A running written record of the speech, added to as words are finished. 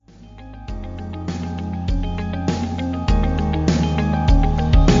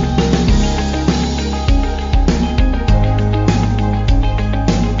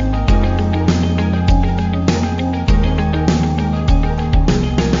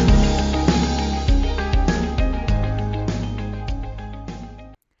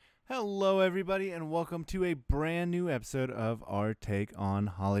everybody, and welcome to a brand new episode of Our Take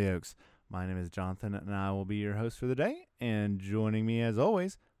on Hollyoaks. My name is Jonathan, and I will be your host for the day. And joining me, as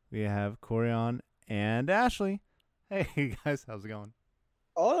always, we have Corian and Ashley. Hey, guys, how's it going?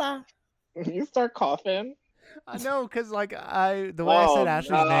 Hola. You start coughing. I know, because, the way I said Oh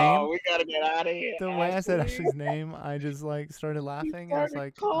Ashley's no, name, we gotta get out of here. the way I said Ashley's name, I just, started You laughing. I was started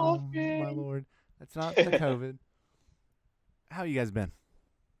like, oh, my coughing. Lord. That's not the COVID. How you guys been?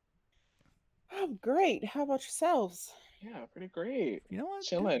 I'm great. How about yourselves? Yeah, pretty great. You know what?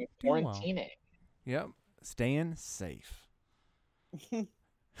 Chilling, Doing well. quarantining. Yep, staying safe.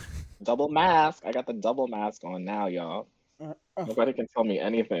 Double mask. I got the double mask on now, y'all. Nobody can tell me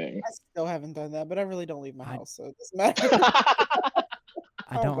anything. I still haven't done that, but I really don't leave my house, so it doesn't matter.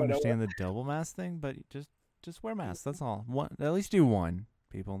 I don't understand the double mask thing, but just wear masks. That's all. One, at least do one,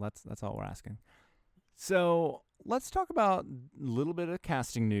 people. That's all we're asking. So let's talk about a little bit of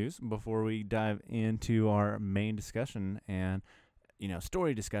casting news before we dive into our main discussion and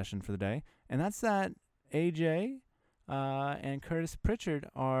story discussion for the day. And that's that AJ and Curtis Pritchard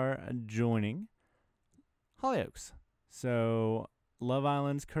are joining Hollyoaks. So Love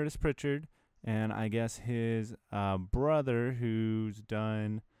Island's Curtis Pritchard, and I guess his brother, who's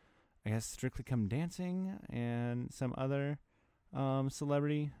done, Strictly Come Dancing and some other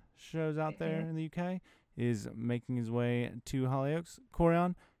celebrity shows out there in the UK, is making his way to Hollyoaks.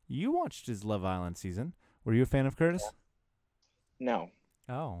 Corian, you watched his Love Island season. Were you a fan of Curtis? No.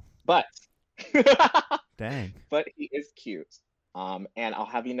 Oh. But. Dang. But he is cute. And I'll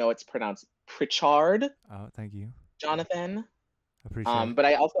have you know it's pronounced Pritchard. Oh, thank you, Jonathan. Appreciate it. But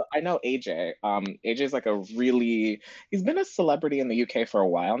I know AJ. AJ's like he's been a celebrity in the UK for a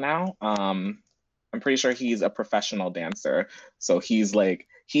while now. I'm pretty sure he's a professional dancer. So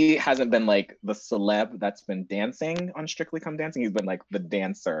he hasn't been like the celeb that's been dancing on Strictly Come Dancing. He's been like the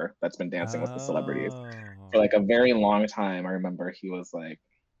dancer that's been dancing with the celebrities for like a very long time. I remember he was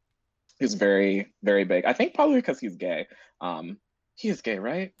very, very big. I think probably because he's gay. He is gay,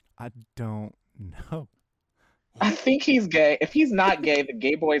 right? I don't know. I think he's gay. If he's not gay, the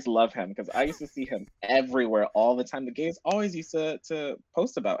gay boys love him because I used to see him everywhere all the time. The gays always used to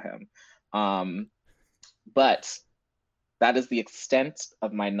post about him. But that is the extent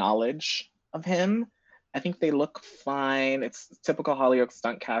of my knowledge of him. I think they look fine. It's typical Hollyoaks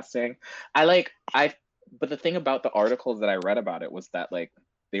stunt casting. But the thing about the articles that I read about it was that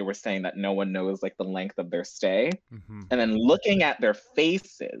they were saying that no one knows the length of their stay. Mm-hmm. And then looking at their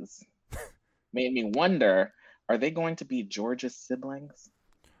faces made me wonder, are they going to be George's siblings?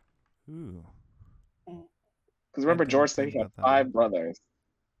 Ooh. Because remember, George said he had 5 brothers.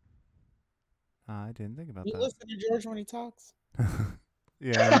 I didn't think about you that. You listen to George when he talks?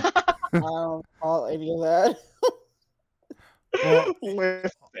 Yeah. I don't call any of that. Well,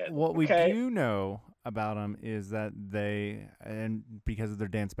 what we do know about them is that they, and because of their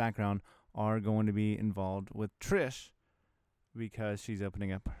dance background, are going to be involved with Trish because she's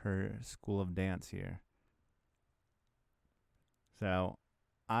opening up her school of dance here. So,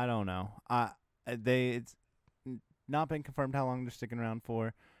 I don't know. It's not been confirmed how long they're sticking around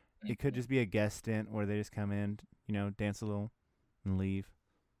for. It could just be a guest stint where they just come in, dance a little and leave.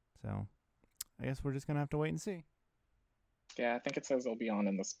 So, I guess we're just going to have to wait and see. Yeah, I think it says they'll be on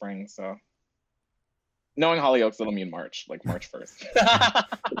in the spring, so. Knowing Hollyoaks, it'll mean March 1st.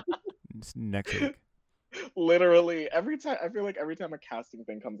 It's next week. Literally, I feel like every time a casting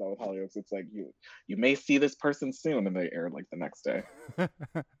thing comes out with Hollyoaks, it's like you may see this person soon, and they air the next day.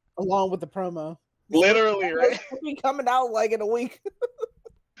 Along with the promo. Literally, right? It'll be coming out in a week.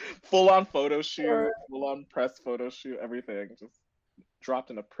 Full on photo shoot, full on press photo shoot, everything just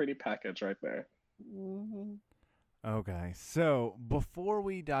dropped in a pretty package right there. Mm-hmm. Okay, so before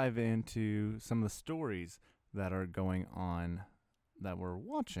we dive into some of the stories that are going on that we're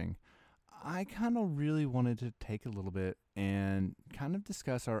watching, I kind of really wanted to take a little bit and kind of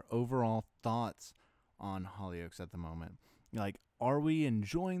discuss our overall thoughts on Hollyoaks at the moment. Are we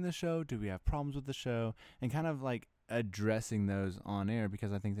enjoying the show? Do we have problems with the show? And kind of addressing those on air,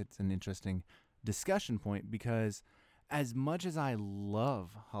 because I think that's an interesting discussion point, because as much as I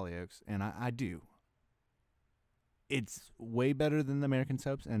love Hollyoaks, and I do, it's way better than the American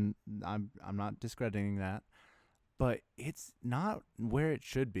soaps, and I'm not discrediting that, but it's not where it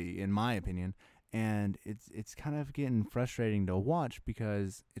should be, in my opinion, and it's kind of getting frustrating to watch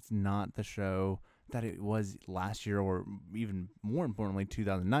because it's not the show that it was last year, or even more importantly,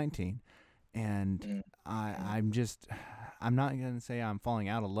 2019. And I'm not going to say I'm falling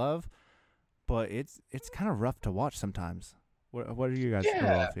out of love, but it's kind of rough to watch sometimes. What are you guys'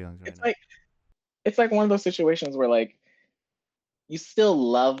 overall feelings right now? It's like one of those situations where you still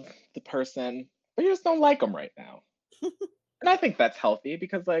love the person, but you just don't like them right now. And I think that's healthy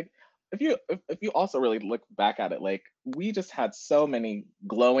because like if you also really look back at it, like we just had so many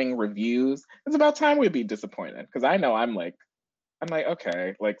glowing reviews. It's about time we'd be disappointed because I know I'm like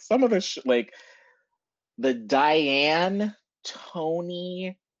okay, like some of the like the Diane,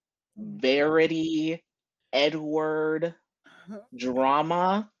 Tony, Verity, Edward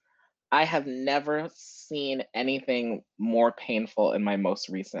drama. I have never seen anything more painful in my most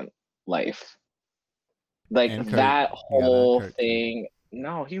recent life. Like And Kurt, that you gotta add whole Kurt too. thing.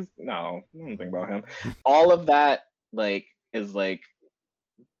 No, I don't think about him. All of that like is like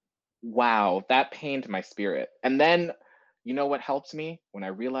wow, that pained my spirit. And then you know what helped me? When I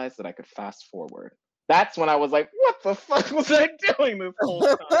realized that I could fast forward. That's when I was like, what the fuck was I doing this whole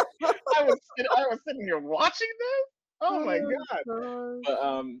time? I was sitting here watching this. Oh my Oh, god! gosh.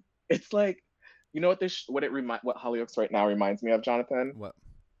 But it's like, you know what what Hollyoaks right now reminds me of, Jonathan? What?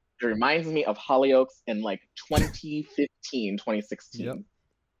 It reminds me of Hollyoaks in like 2015, 2016. Yep.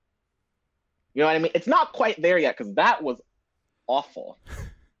 You know what I mean? It's not quite there yet because that was awful.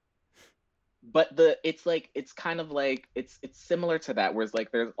 But it's like it's kind of like it's similar to that, whereas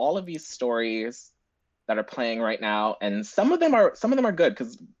like there's all of these stories that are playing right now, and some of them are good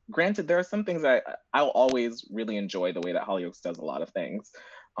because granted there are some things that I'll always really enjoy the way that Hollyoaks does a lot of things,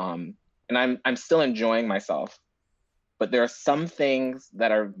 and I'm still enjoying myself. But there are some things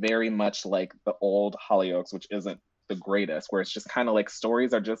that are very much like the old Hollyoaks, which isn't the greatest, where it's just kind of like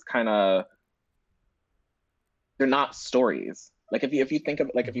stories are just kind of they're not stories. Like if you think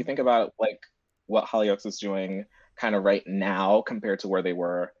of like if you think about like what Hollyoaks is doing kind of right now compared to where they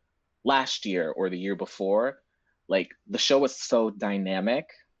were last year or the year before, like the show was so dynamic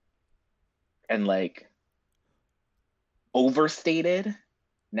and like overstated.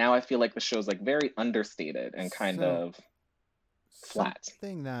 Now I feel like the show's like very understated and kind So of flat.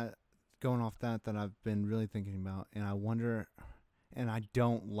 something that going off that I've been really thinking about, and I wonder, and I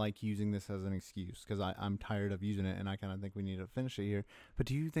don't like using this as an excuse because I'm tired of using it, and I kind of think we need to finish it here. But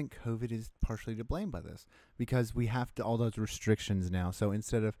do you think COVID is partially to blame by this? Because we have all those restrictions now. So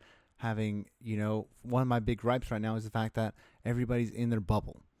instead of having, one of my big gripes right now is the fact that everybody's in their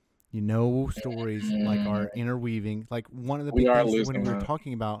bubble. Stories like are interweaving. Like one of the We big are things when losing we were that.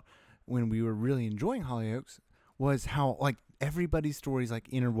 talking about when we were really enjoying Hollyoaks was how like everybody's stories like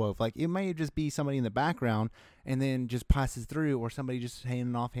interwove. Like it may just be somebody in the background and then just passes through, or somebody just saying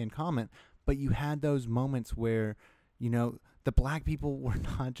an offhand comment. But you had those moments where, the black people were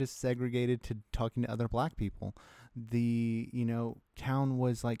not just segregated to talking to other black people. The, town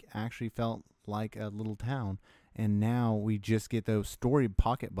was like actually felt like a little town. And now we just get those story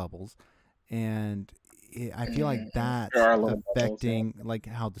pocket bubbles. And I feel like There that's are little bubbles, yeah. affecting like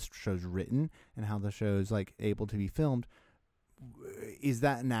how the show's written and how the show's like able to be filmed. Is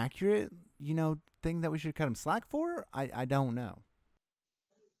that an accurate, thing that we should cut him slack for? I don't know.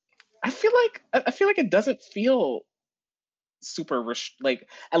 I feel like it doesn't feel super like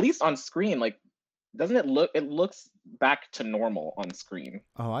at least on screen like doesn't it looks back to normal on screen,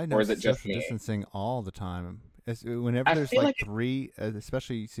 Oh, I or know is it just social me? distancing all the time. Whenever I there's feel like like three,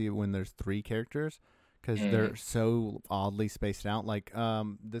 especially you see it when there's three characters, because mm, they're so oddly spaced out. Like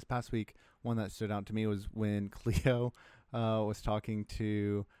this past week, one that stood out to me was when Cleo was talking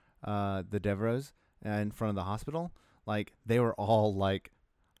to the Devereaux in front of the hospital. Like they were all like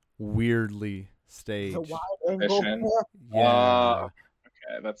weirdly The wide staged. angle. position. Yeah,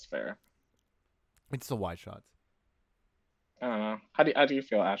 Okay, that's fair. it's the wide shots. I don't know. How do you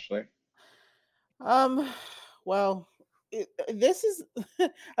feel, Ashley? Um, well, this is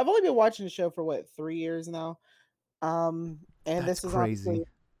I've only been watching the show for what 3 years now. And That's this is honestly, crazy.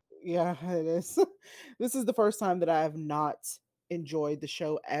 yeah, it is. This is the first time that I have not enjoyed the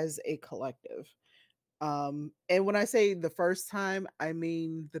show as a collective. And when I say the first time, I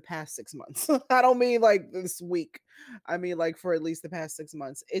mean the past 6 months. I don't mean like this week. I mean like for at least the past 6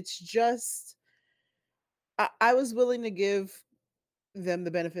 months. It's just I was willing to give them the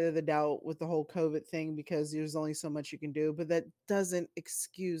benefit of the doubt with the whole COVID thing because there's only so much you can do, but that doesn't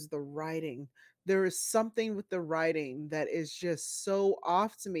excuse the writing. There is something with the writing that is just so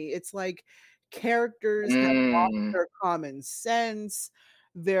off to me. It's like characters have lost Mm, their common sense.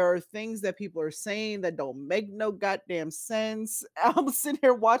 There are things that people are saying that don't make no goddamn sense. I'm sitting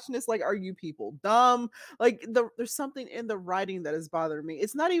here watching this like, are you people dumb? Like there's something in the writing that is bothering me.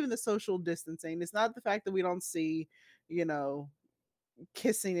 It's not even the social distancing. It's not the fact that we don't see, you know,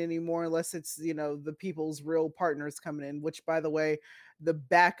 kissing anymore unless it's the people's real partners coming in, which by the way, the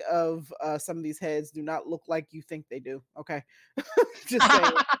back of some of these heads do not look like you think they do. Okay, just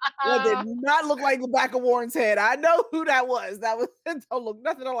saying. That did not look like the back of Warren's head. I know who that was. That was don't look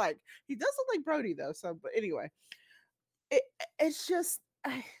nothing alike. He does look like Brody though. So, but anyway, it it's just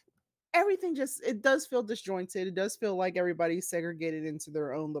everything just it does feel disjointed. It does feel like everybody's segregated into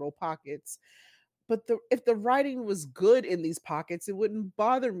their own little pockets. But if the writing was good in these pockets, it wouldn't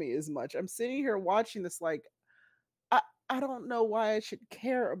bother me as much. I'm sitting here watching this like I I don't know why I should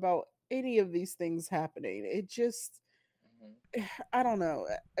care about any of these things happening. It just I don't know.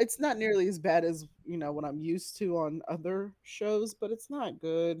 It's not nearly as bad as, what I'm used to on other shows, but it's not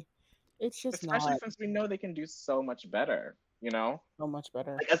good. It's just Especially not since we know they can do so much better, you know? so much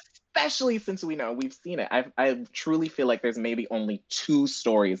better. Like, especially since we know we've seen it. I truly feel like there's maybe only 2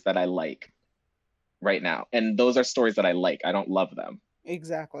 stories that I like right now. And those are stories that I like. I don't love them.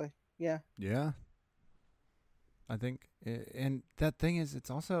 Exactly. Yeah. Yeah. I think, and that thing is,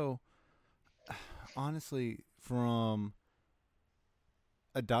 it's also, honestly, from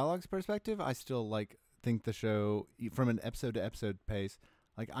a dialogue's perspective, I still think the show from an episode to episode pace.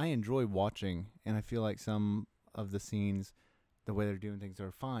 Like, I enjoy watching, and I feel like some of the scenes, the way they're doing things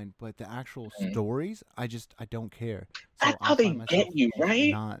are fine, but the actual stories, I don't care. So That's how they get you,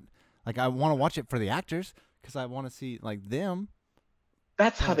 right? Not like I want to watch it for the actors because I want to see like them.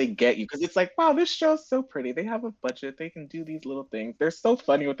 That's how they get you, because it's like, wow, this show's so pretty. They have a budget. They can do these little things. They're so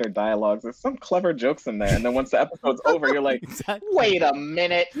funny with their dialogues. There's some clever jokes in there. And then once the episode's over, you're like, Exactly. wait a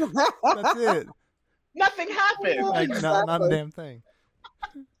minute. That's it. Nothing happened. Like, not a damn thing.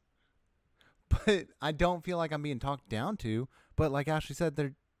 But I don't feel like I'm being talked down to. But like Ashley said,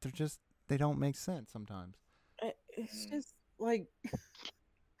 they don't make sense sometimes. It's just like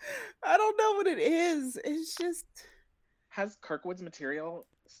I don't know what it is. It's just Has Kirkwood's material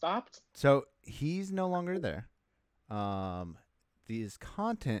stopped? So he's no longer there. His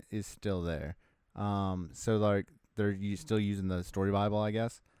content is still there. So like they're still using the story Bible, I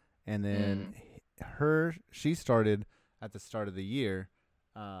guess. And then she started at the start of the year,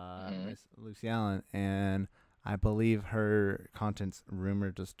 Miss Lucy Allen, and I believe her content's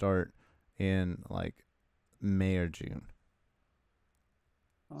rumored to start in like May or June.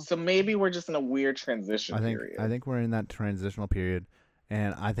 So maybe we're just in a weird transition period. I think we're in that transitional period,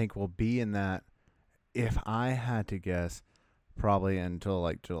 and I think we'll be in that, if I had to guess, probably until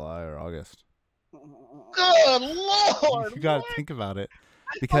like July or August. Good Lord! You got to think about it,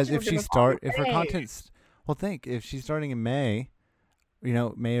 because if her content's, if she's starting in May,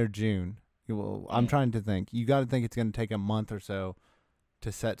 May or June. I'm trying to think. You got to think it's going to take a month or so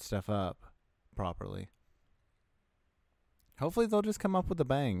to set stuff up properly. Hopefully they'll just come up with a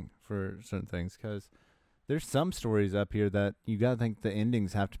bang for certain things, because there's some stories up here that you got to think the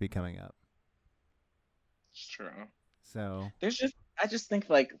endings have to be coming up. It's true. So I just think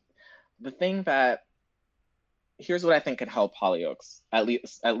like the thing that, here's what I think could help Hollyoaks, at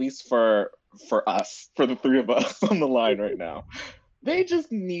least for us, for the 3 of us on the line right now. They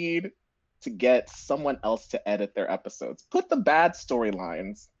just need to get someone else to edit their episodes. Put the bad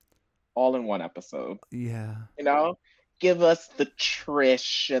storylines all in one episode. Yeah. Give us the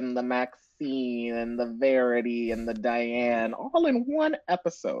Trish and the Maxine and the Verity and the Diane all in one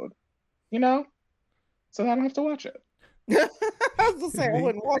episode, so I don't have to watch it. I was gonna say I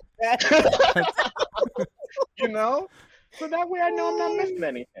wouldn't watch that. So that way I know I'm not missing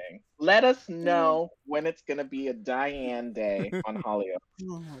anything. Let us know when it's gonna be a Diane day on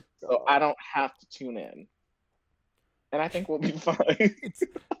Hollyoaks, so I don't have to tune in, and I think we'll be fine.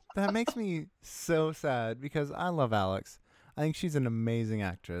 That makes me so sad, because I love Alex. I think she's an amazing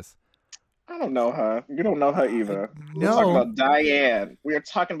actress. I don't know her. You don't know her either. No. We're talking about Diane. We are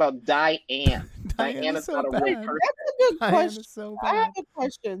talking about Diane. Diane is so not a bad. real person. That's a good question. So I have a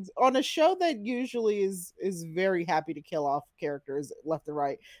question. On a show that usually is very happy to kill off characters left and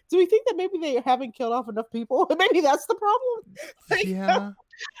right, do we think that maybe they haven't killed off enough people? Maybe that's the problem. Yeah.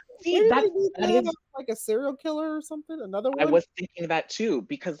 See, that is like a serial killer or something. Another one. I was thinking that too,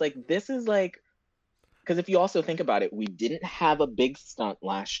 because this is because if you also think about it, we didn't have a big stunt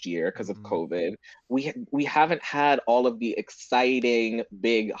last year because of COVID. We haven't had all of the exciting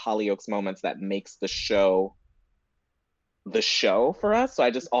big Hollyoaks moments that makes the show for us. So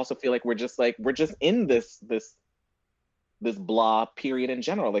I just also feel like we're just in this blah period in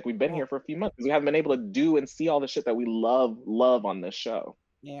general. Like, we've been here for a few months because we haven't been able to do and see all the shit that we love on this show.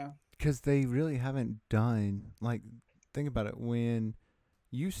 Yeah. Because they really haven't done, think about it. When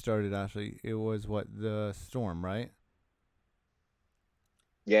you started, Ashley, it was the Storm, right?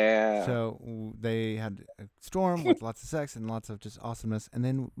 Yeah. So they had a Storm with lots of sex and lots of just awesomeness. And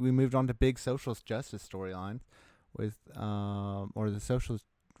then we moved on to big social justice storyline with or the socialist,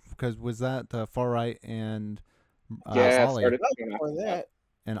 because was that the far right and Yeah, Ollie started Well, doing before that,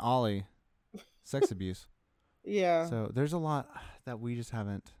 and Ollie sex abuse. yeah. So there's a lot that we just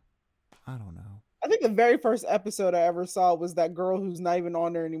haven't. I don't know. I think the very first episode I ever saw was that girl who's not even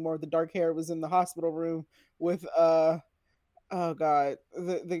on there anymore. The dark hair was in the hospital room with oh god,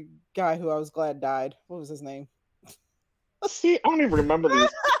 the guy who I was glad died. What was his name? See, I don't even remember these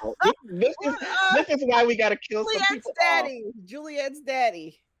people. This is why we gotta kill some Juliet's people off. daddy. Juliet's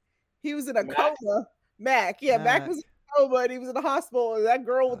daddy. He was in a Mac? coma. Mac. Yeah, Mac was in a coma and he was in the hospital. And that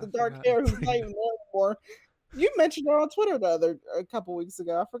girl with the dark forgot. hair who's not even there anymore. You mentioned her on Twitter a couple weeks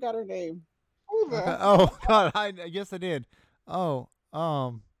ago. I forgot her name. Who the Okay. Oh God, I guess I did. Oh,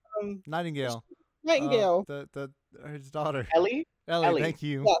 Um, Nightingale. Nightingale. His daughter. Ellie? Ellie. Thank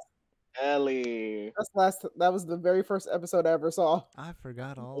you. Yes, Ellie. that was the very first episode I ever saw. I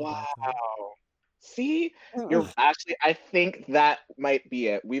forgot all about that. Wow. See, you're actually. I think that might be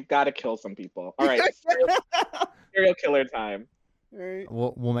it. We've got to kill some people. All right, serial killer time. Right.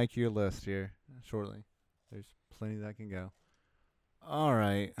 We'll make you a list here shortly. There's plenty that can go. All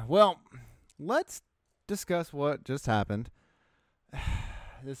right. Well, let's discuss what just happened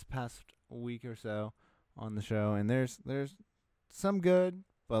this past week or so on the show, and there's some good,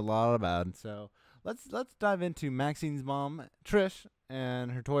 but a lot of bad. So let's dive into Maxine's mom, Trish,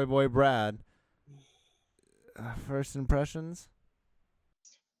 and her toy boy Brad. First impressions.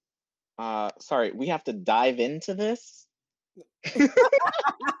 Sorry, we have to dive into this.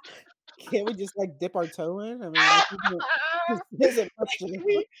 Can't we just like dip our toe in? I mean, his impression. Can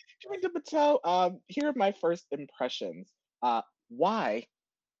we dip a toe? Here are my first impressions. Why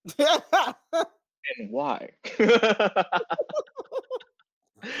and why?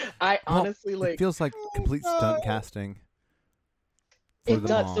 I honestly It feels like complete stunt casting for It the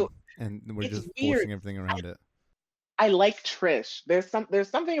does. mom, So and we're it's just weird. forcing everything around it. I like Trish. There's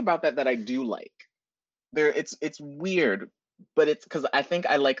something about that I do like. It's weird, but it's because I think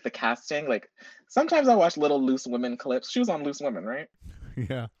I like the casting. Like sometimes I watch little Loose Women clips. She was on Loose Women, right?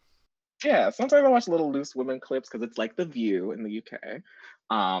 Yeah. Yeah. Sometimes I watch little Loose Women clips because it's like The View in the UK.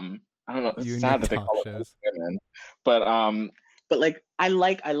 I don't know. It's You and sad your that they talk call it shows. Loose Women, but like I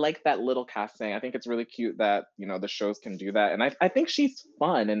like that little casting. I think it's really cute that the shows can do that, and I think she's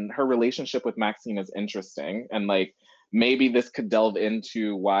fun, and her relationship with Maxine is interesting, and like maybe this could delve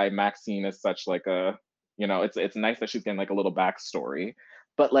into why Maxine is such like a it's nice that she's getting like a little backstory,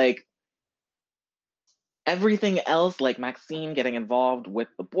 but like everything else, like Maxine getting involved with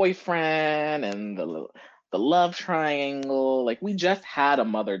the boyfriend and the love triangle, like we just had a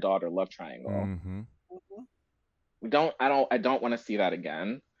mother-daughter love triangle. Mm-hmm. I don't want to see that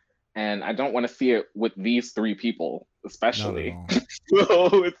again, and I don't want to see it with these three people especially.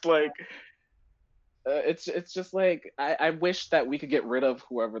 So it's like it's just like I wish that we could get rid of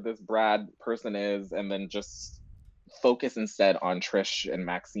whoever this Brad person is and then just focus instead on Trish and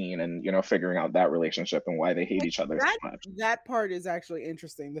Maxine and figuring out that relationship and why they hate each other so much. That part is actually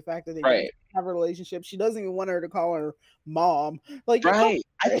interesting. The fact that they Right. have a relationship. She doesn't even want her to call her mom. Like right.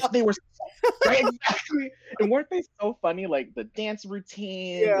 I thought they were right, exactly. And weren't they so funny? Like the dance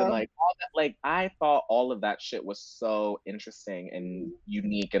routines and like all that. Like I thought all of that shit was so interesting and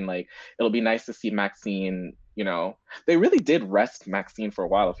unique, and like it'll be nice to see Maxine. They really did rest Maxine for a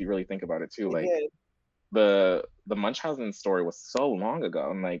while if you really think about it too. Like the Munchausen story was so long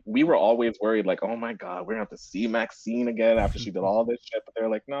ago, and like we were always worried, like, oh my god, we're gonna have to see Maxine again after she did all this shit. But they're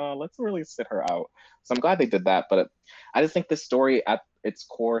like, no, let's really sit her out. So I'm glad they did that. But I just think this story at its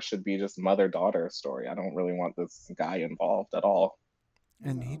core should be just mother-daughter story. I don't really want this guy involved at all.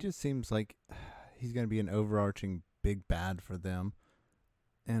 And he just seems like he's gonna be an overarching big bad for them,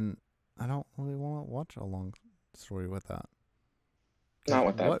 and I don't really want to watch a long story with that. Not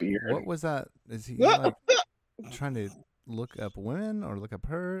with that beard. What was that? Is he like trying to look up women or look up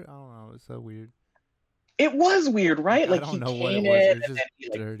her? I don't know. It's so weird. It was weird, right? Like I he don't know came what it in was. It was and just then he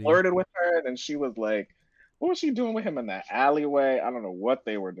like dirty. flirted with her, and then she was like, what was she doing with him in that alleyway? I don't know what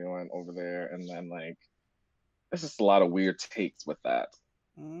they were doing over there. And then like there's just a lot of weird takes with that.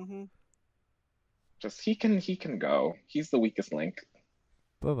 Mm-hmm. Just he can go. He's the weakest link.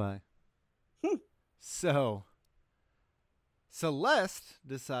 Bye-bye. So Celeste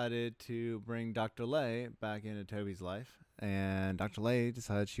decided to bring Dr. Lay back into Toby's life, and Dr. Lay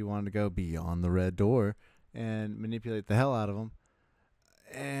decided she wanted to go beyond the red door and manipulate the hell out of him.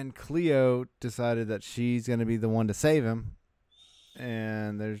 And Cleo decided that she's going to be the one to save him,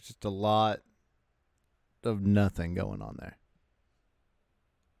 and there's just a lot of nothing going on there.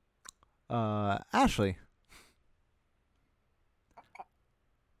 Ashley.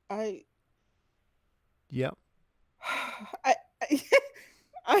 Yep. I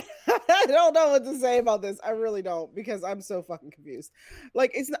don't know what to say about this. I really don't, because I'm so fucking confused.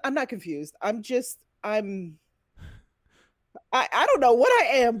 Like, I'm not confused. I don't know what I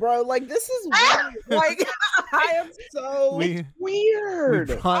am, bro. Like, this is weird. Like, I am so we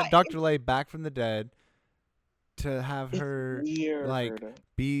weird. brought Dr. Lay back from the dead to have her weird. like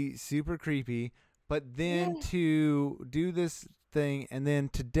be super creepy, but then to do this thing, and then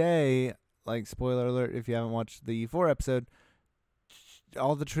today, like, spoiler alert if you haven't watched the E4 episode,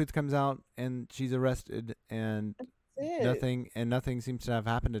 all the truth comes out and she's arrested, and nothing seems to have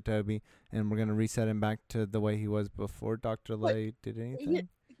happened to Toby, and we're gonna reset him back to the way he was before Dr. Lay did anything.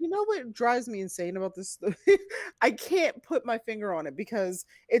 You know what drives me insane about this? I can't put my finger on it, because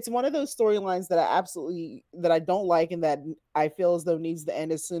it's one of those storylines that I don't like, and that I feel as though needs to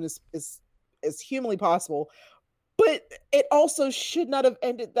end as soon as humanly possible. But it also should not have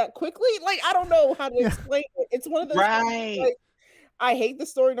ended that quickly. Like, I don't know how to explain it. It's one of those right. Like, I hate the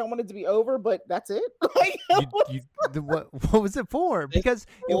story, don't want it to be over, but that's it. Like, what was it for? Because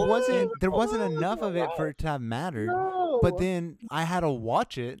there wasn't enough of it for it to have mattered. No. But then I had to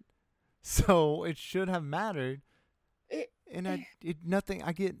watch it, so it should have mattered. I get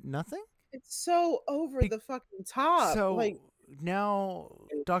nothing. It's so over the fucking top. So like, now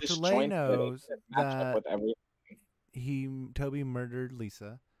Dr. Lay knows that Toby murdered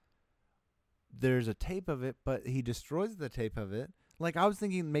Lisa. There's a tape of it, but he destroys the tape of it. Like, I was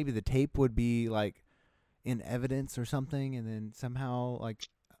thinking maybe the tape would be like in evidence or something, and then somehow, like,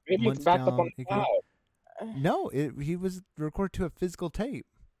 maybe it's backed up on the cloud. No, he was recorded to a physical tape.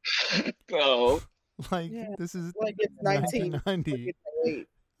 Oh, like, this is like it's 1990.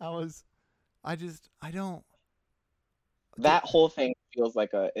 I don't. That whole thing feels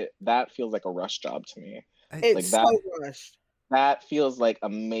like a rush job to me. It's like so rushed. That feels like a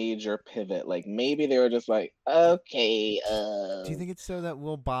major pivot. Like, maybe they were just like, okay. Do you think it's so that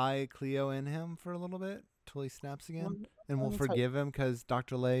we'll buy Cleo in him for a little bit till he snaps again, and we'll forgive him because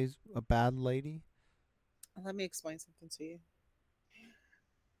Dr. Lay's a bad lady? Let me explain something to you.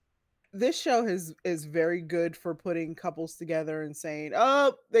 This show is very good for putting couples together and saying,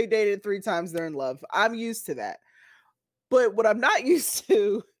 "Oh, they dated 3 times, they're in love." I'm used to that. But what I'm not used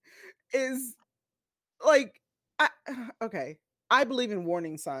to is, like, I believe in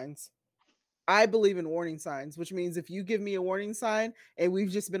warning signs. Which means if you give me a warning sign and we've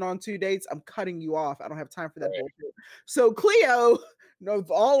just been on 2 dates, I'm cutting you off. I don't have time for that bullshit. So Cleo, with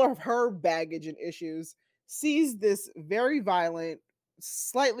all of her baggage and issues, sees this very violent,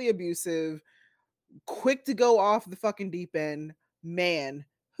 slightly abusive, quick to go off the fucking deep end man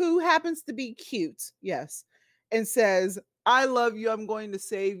who happens to be cute, yes, and says, "I love you, I'm going to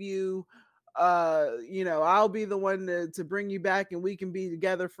save you. I'll be the one to bring you back and we can be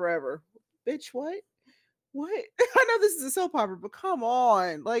together forever." Bitch, what? I know this is a soap opera, but come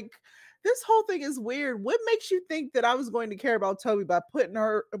on. Like, this whole thing is weird. What makes you think that I was going to care about Toby by putting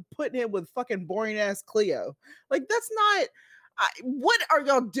him with fucking boring ass Cleo? Like, that's not. What are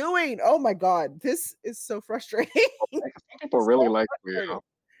y'all doing? Oh my god, this is so frustrating. People really like Cleo.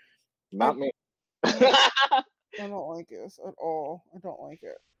 Not me. I don't like this at all. I don't like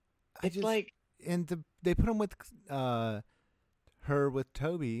it. They put him with her with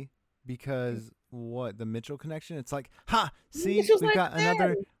Toby because the Mitchell connection. It's like, see, we've got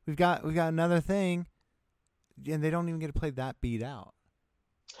another thing, and they don't even get to play that beat out.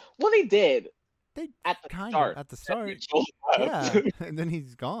 Well, they did. They at the start. Yeah, and then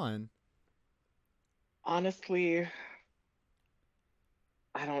he's gone. Honestly,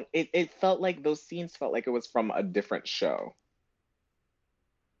 I don't. It felt like those scenes felt like it was from a different show.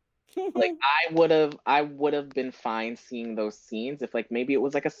 Like, I would have been fine seeing those scenes if, like, maybe it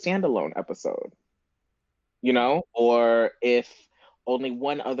was like a standalone episode, or if only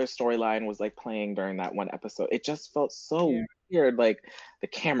one other storyline was like playing during that one episode. It just felt so weird, like the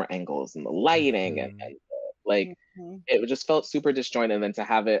camera angles and the lighting and like it just felt super disjointed. And then to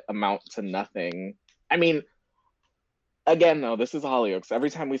have it amount to nothing. I mean, again, though, this is Hollyoaks.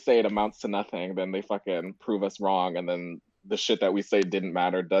 Every time we say it amounts to nothing, then they fucking prove us wrong, and then the shit that we say didn't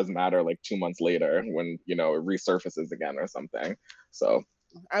matter does matter like 2 months later when it resurfaces again or something. So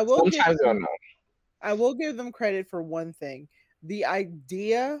I will give them credit for one thing. The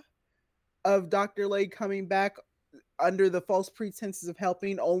idea of Dr. Lay coming back under the false pretenses of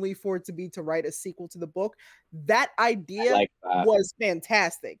helping, only for it to be to write a sequel to the book, that idea was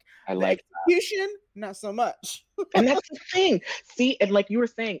fantastic. I like execution, not so much. And that's the thing. See, and like you were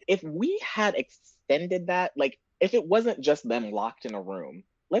saying, if we had extended that, like, if it wasn't just them locked in a room,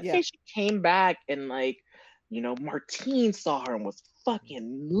 let's say she came back and, like, Martine saw her and was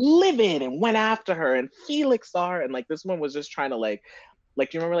fucking livid and went after her, and Felix saw her, and like this one was just trying to like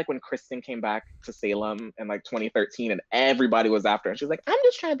you remember like when Kristen came back to Salem in like 2013 and everybody was after her and she was like, I'm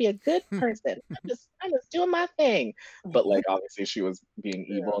just trying to be a good person, I'm just doing my thing, but like obviously she was being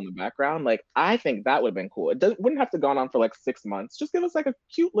evil in the background. Like I think that would have been cool. Wouldn't have to go on for like 6 months, just give us like a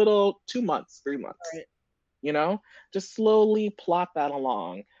cute little 2 months, 3 months, right? You know, just slowly plot that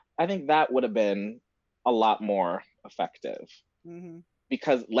along. I think that would have been a lot more effective. Mm-hmm.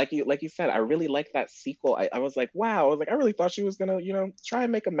 Because like you said, I really like that sequel. I was like, wow, I was like, I really thought she was gonna, you know, try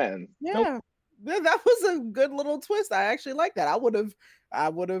and make amends. Yeah. Nope. That was a good little twist. I actually like that. I would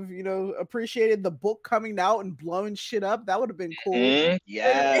have, you know, appreciated the book coming out and blowing shit up. That would have been cool.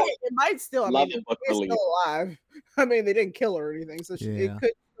 Yeah. It might still, I mean, it's still alive. I mean, they didn't kill her or anything, so it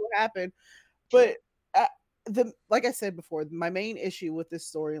could still happen. But like I said before, my main issue with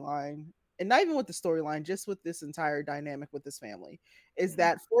this storyline, and not even with the storyline, just with this entire dynamic with this family, is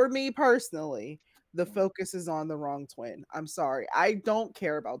that for me personally, the focus is on the wrong twin. I'm sorry. I don't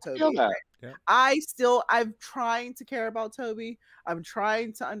care about Toby. I'm trying to care about Toby. I'm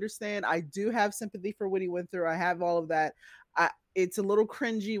trying to understand. I do have sympathy for what he went through. I have all of that. It's a little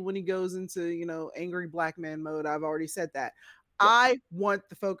cringy when he goes into, you know, angry black man mode. I've already said that. I want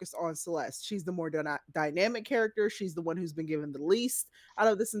the focus on Celeste. She's the more dynamic character. She's the one who's been given the least out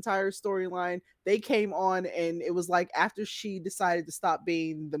of this entire storyline. They came on, and it was like after she decided to stop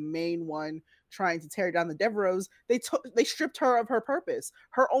being the main one trying to tear down the Devereaux, they stripped her of her purpose.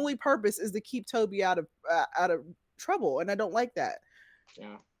 Her only purpose is to keep Toby out of trouble, and I don't like that.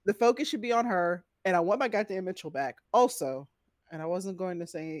 Yeah. The focus should be on her, and I want my goddamn Mitchell back. Also, and I wasn't going to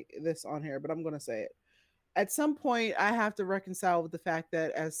say this on here, but I'm going to say it. At some point, I have to reconcile with the fact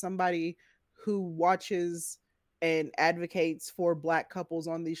that as somebody who watches and advocates for Black couples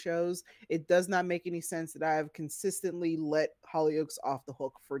on these shows, it does not make any sense that I have consistently let Hollyoaks off the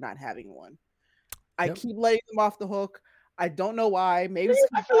hook for not having one. I keep letting them off the hook. I don't know why. Maybe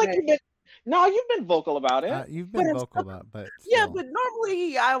I feel like you've been vocal about it. You've been vocal about it, but yeah, but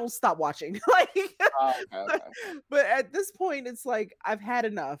normally I will stop watching. Okay. But at this point, it's like I've had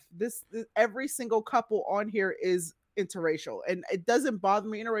enough. This every single couple on here is interracial, and it doesn't bother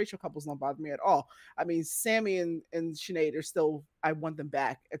me. Interracial couples don't bother me at all. I mean, Sammy and Sinead are still. I want them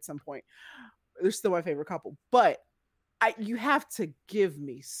back at some point. They're still my favorite couple, but you have to give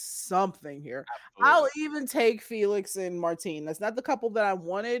me something here. Absolutely. I'll even take Felix and Martine. That's not the couple that I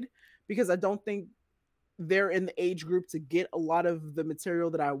wanted because I don't think they're in the age group to get a lot of the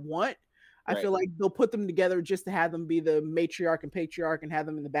material that I want. Right. I feel like they'll put them together just to have them be the matriarch and patriarch and have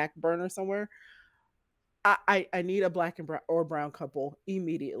them in the back burner somewhere. I need a black and brown couple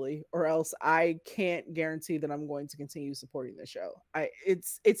immediately, or else I can't guarantee that I'm going to continue supporting the show.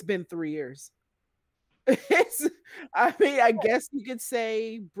 It's been 3 years. I mean, I guess you could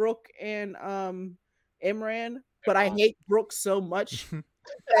say Brooke and Imran, but I hate Brooke so much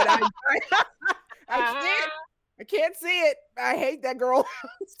that I can't see it. I hate that girl.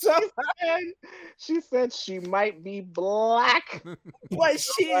 So she said she might be black, but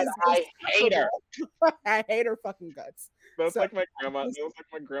she is. I hate her. I hate her fucking guts. That's like my grandma. That was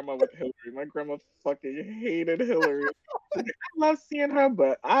like my grandma with Hillary. My grandma fucking hated Hillary. I love seeing her,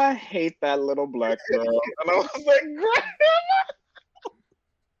 but I hate that little black girl. And I was like, Grandma.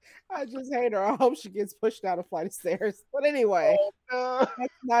 I just hate her. I hope she gets pushed down a flight of stairs. But anyway,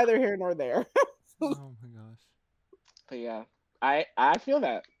 that's neither here nor there. Oh my gosh. But yeah, I feel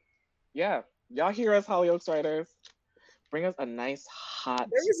that. Yeah, y'all hear us, Hollyoaks writers. Bring us a nice hot.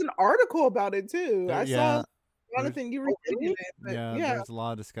 There was an article about it too. I saw Jonathan. You retweeted it. Yeah, there's a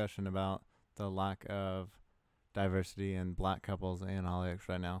lot of discussion about the lack of diversity in Black couples and Hollyoaks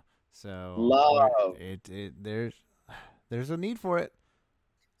right now. So there's a need for it.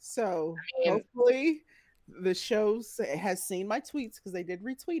 So hopefully the show has seen my tweets because they did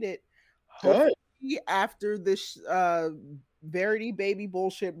retweet it. Hopefully after this Verity baby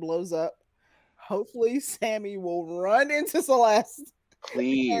bullshit blows up, hopefully Sammy will run into Celeste,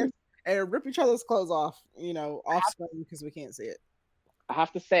 please, and rip each other's clothes off, you know, off screen because we can't see it. I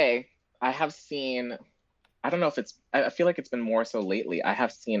have to say, I have seen. I don't know if it's. I feel like it's been more so lately. I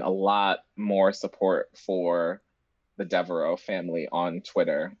have seen a lot more support for the Devereaux family on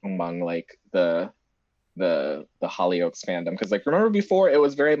Twitter among like the Hollyoaks fandom, because like remember before it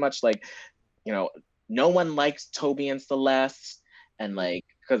was very much like, you know, no one likes Toby and Celeste, and like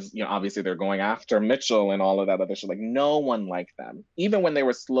because you know obviously they're going after Mitchell and all of that other shit. Like no one liked them, even when they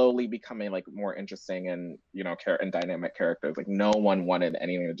were slowly becoming like more interesting and you know and dynamic characters. Like no one wanted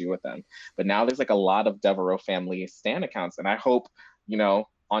anything to do with them. But now there's like a lot of Devereaux family stan accounts, and I hope, you know,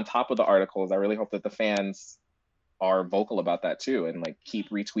 on top of the articles, I really hope that the fans are vocal about that too, and like keep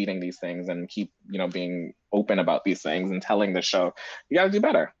retweeting these things and keep, you know, being open about these things and telling the show, you got to do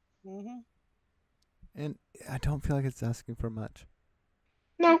better. Mm-hmm. And I don't feel like it's asking for much.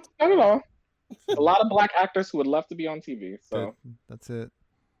 No, not at all. A lot of Black actors who would love to be on TV. So that's it.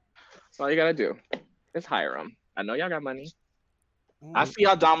 that's all you got to do is hire them. I know y'all got money. I see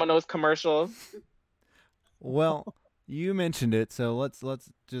y'all Domino's commercials. Well, you mentioned it, so let's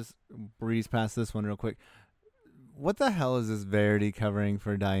just breeze past this one real quick. What the hell is this Verity covering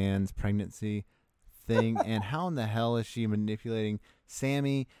for Diane's pregnancy thing, and how in the hell is she manipulating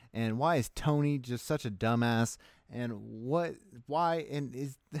Sammy, and why is Tony just such a dumbass, and why, and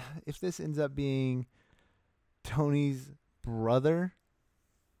if this ends up being Tony's brother,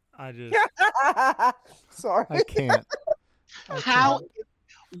 I just sorry, I can't.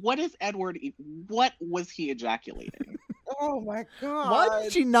 What is Edward? What was he ejaculating? Oh my god! Why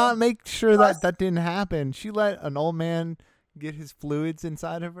did she not make sure that didn't happen? She let an old man get his fluids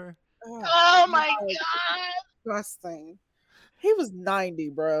inside of her. Oh my god! Disgusting. He was 90,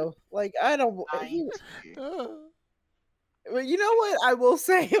 bro. Like I don't. He was, but you know what I will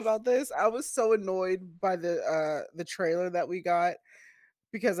say about this? I was so annoyed by the trailer that we got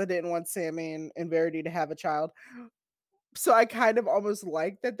because I didn't want Sammy and Verity to have a child. So I kind of almost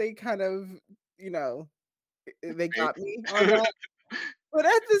like that they kind of, you know, they got me on that. But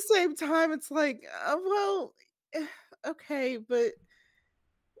at the same time, it's like, well, okay, but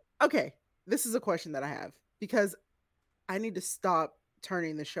okay. This is a question that I have because I need to stop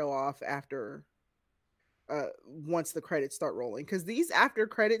turning the show off after once the credits start rolling, because these after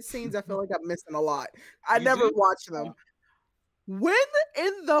credit scenes, I feel like I'm missing a lot. I never watch them. When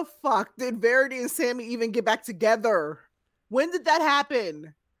in the fuck did Verity and Sammy even get back together? When did that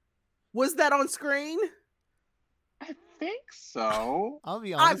happen? Was that on screen? I think so. I'll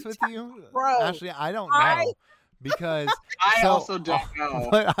be honest with you, bro. Actually, I don't know because I also don't know.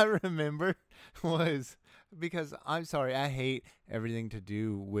 What I remember was, because I'm sorry, I hate everything to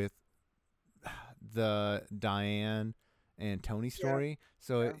do with the Diane and Tony story.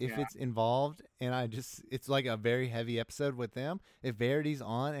 So if it's involved, and it's like a very heavy episode with them. If Verity's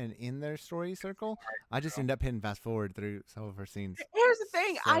on and in their story circle, I just end up hitting fast forward through some of her scenes. Here's the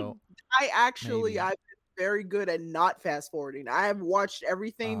thing, So, I've been very good at not fast forwarding. I have watched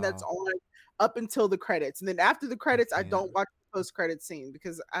everything that's on up until the credits, and then after the credits, I don't watch the post credit scene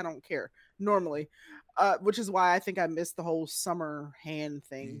because I don't care normally. Which is why I think I missed the whole summer hand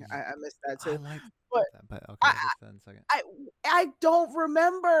thing. I missed that too. But okay, I'll get to that in a second. I don't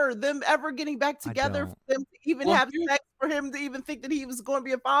remember them ever getting back together for them to even have sex, for him to even think that he was going to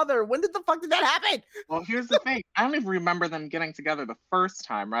be a father. When did the fuck did that happen? Well, here's the thing. I don't even remember them getting together the first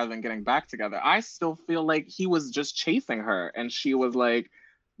time rather than getting back together. I still feel like he was just chasing her, and she was like,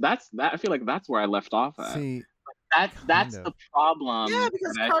 that's that. I feel like that's where I left off at. See, that's the problem. Yeah,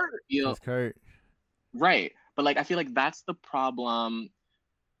 because Kurt. Right. But like I feel like that's the problem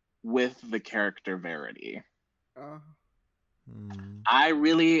with the character Verity. I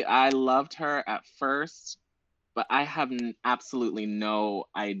loved her at first, but I have absolutely no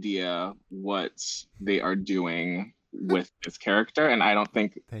idea what they are doing with this character, and I don't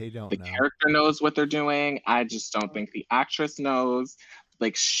think the character knows what they're doing. I just don't think the actress knows.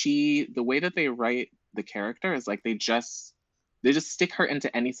 Like the way that they write the character is like they just stick her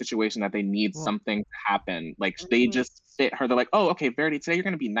into any situation that they need something to happen. Like they just fit her. They're like, oh, okay, Verity, today you're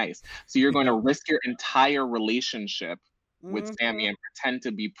going to be nice. So you're going to risk your entire relationship with Sammy and pretend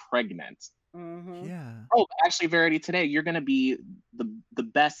to be pregnant. Yeah. Oh, actually, Verity, today you're going to be the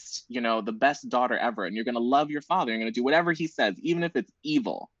best, the best daughter ever. And you're going to love your father. You're going to do whatever he says, even if it's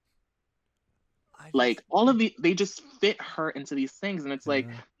evil. They just fit her into these things. And it's like,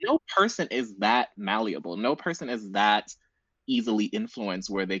 no person is that malleable. No person is that easily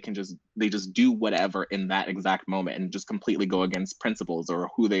influenced where they just do whatever in that exact moment and just completely go against principles or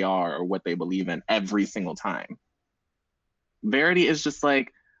who they are or what they believe in every single time. Verity is just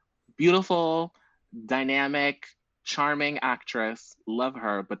like beautiful, dynamic, charming actress. Love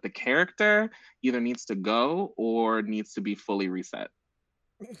her, but the character either needs to go or needs to be fully reset.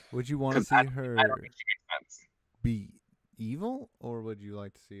 Would you want to see her be evil, or would you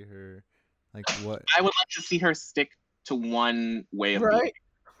like to see her like what? I would like to see her stick to one way of being.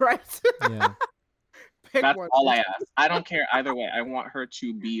 Right. Yeah. That's all I ask. I don't care either way. I want her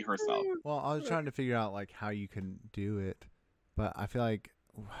to be herself. Well, I was trying to figure out like how you can do it, but I feel like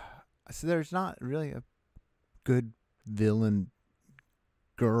there's not really a good villain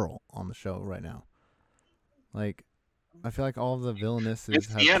girl on the show right now. Like, I feel like all of the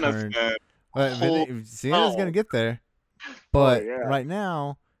villainesses have turned. Sienna's gonna get there, but right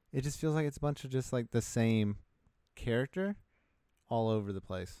now it just feels like it's a bunch of just like the same character all over the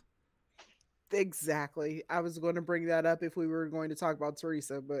place. Exactly. I was going to bring that up if we were going to talk about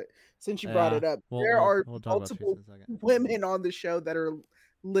Teresa, but since you brought it up, there we'll, are we'll talk about Teresa multiple in a second. women on the show that are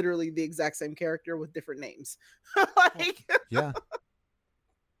literally the exact same character with different names. Like, yeah.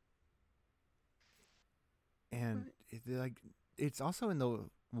 And it's also in the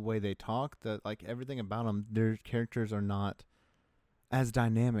way they talk that like everything about them, their characters are not as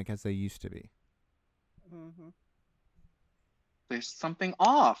dynamic as they used to be. mm-hmm. There's something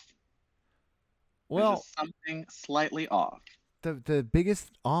off. Well, there's just something slightly off. The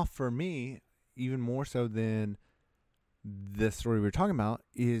biggest off for me, even more so than the story we're talking about,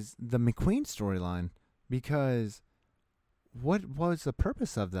 is the McQueen storyline. Because what was the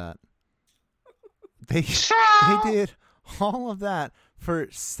purpose of that? They did all of that for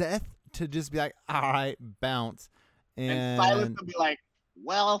Seth to just be like, all right, bounce. And Silas to be like,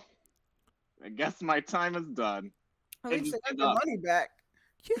 well, I guess my time is done. At least they got their money back.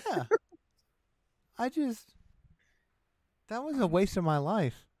 Yeah. That was a waste of my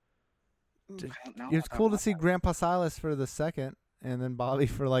life. It was cool to see Grandpa Silas for the second and then Bobby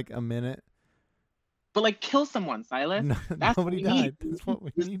for like a minute. But like, kill someone, Silas. No, nobody died. That's what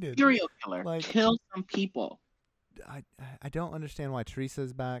we needed. Serial killer. Like, kill some people. I don't understand why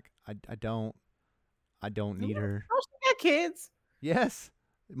Teresa's back. I don't need her. She got kids. Yes.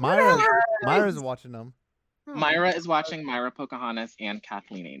 Myra's watching them. Myra is watching Myra Pocahontas and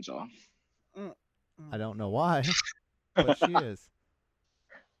Kathleen Angel. I don't know why, but she is.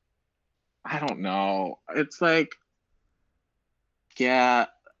 I don't know. It's like, yeah,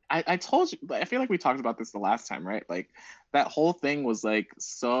 I told you, I feel like we talked about this the last time, right? Like, that whole thing was like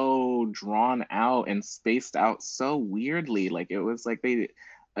so drawn out and spaced out so weirdly. Like, it was like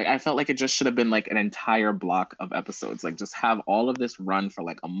I felt like it just should have been like an entire block of episodes. Like, just have all of this run for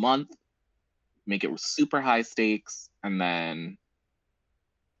like a month, make it super high stakes, and then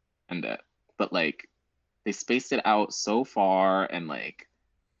end it. But like, they spaced it out so far and like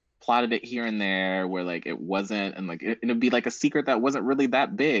plotted it here and there where like it wasn't, and like it'd be like a secret that wasn't really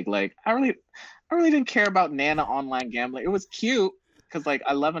that big. Like, I really didn't care about Nana online gambling. It was cute because like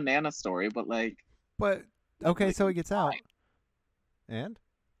I love a Nana story, but okay, like, so it gets out, and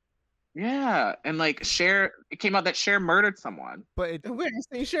yeah, and like Cher, it came out that Cher murdered someone. But we haven't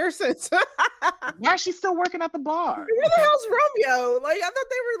seen Cher since. Why is she still working at the bar? Where the hell's Romeo? Like, I thought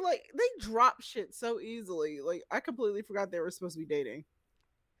they were like, they drop shit so easily. Like, I completely forgot they were supposed to be dating.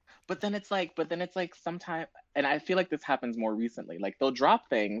 But then it's like sometimes, and I feel like this happens more recently. Like, they'll drop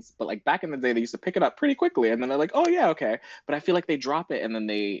things, but like back in the day, they used to pick it up pretty quickly, and then they're like, oh yeah, okay. But I feel like they drop it and then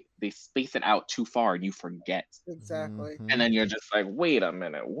they space it out too far, and you forget. Exactly. And then you're just like, wait a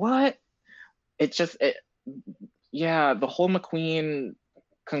minute, what? Yeah, the whole McQueen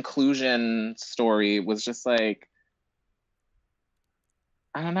conclusion story was just like,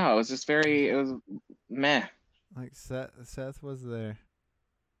 I don't know. It was just it was meh. Like, Seth was there.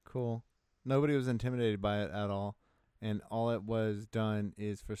 Cool. Nobody was intimidated by it at all. And all it was done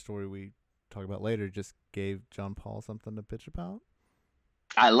is, for a story we talk about later, just gave John Paul something to bitch about.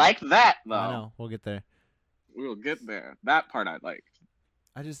 I like that, though. I know. We'll get there. We'll get there. That part I liked.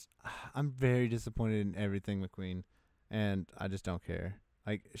 I'm very disappointed in everything McQueen, and I just don't care.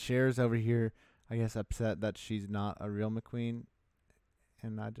 Like, Cher's over here, I guess, upset that she's not a real McQueen,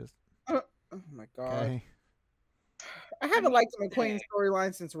 and I just... Oh my God. Okay. I haven't liked the McQueen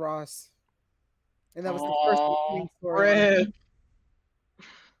storyline since Ross. And that was the first McQueen storyline.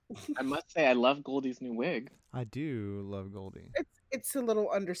 I must say, I love Goldie's new wig. I do love Goldie. It's a little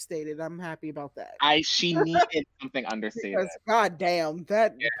understated. I'm happy about that. She needed something understated. Because goddamn,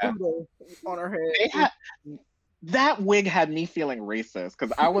 that poodle on her head. That wig had me feeling racist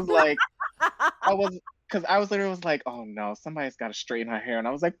because I was like, I was literally like, oh no, somebody's got to straighten her hair, and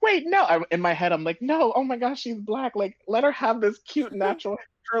I was like, wait, no. In my head, I'm like, no, oh my gosh, she's black. Like, let her have this cute natural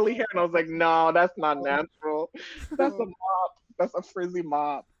curly hair. And I was like, no, that's not natural. That's a mop. That's a frizzy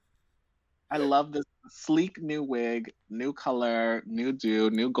mop. I love this sleek new wig, new color, new do,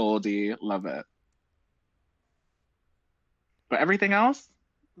 new Goldie. Love it. But everything else,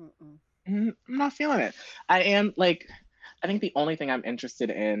 I'm not feeling it. I think the only thing I'm interested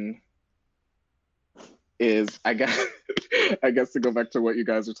in is, I guess to go back to what you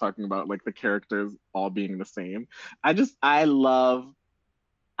guys are talking about, like the characters all being the same. I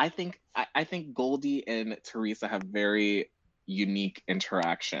think Goldie and Teresa have very unique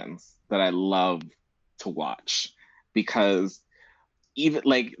interactions that I love to watch, because even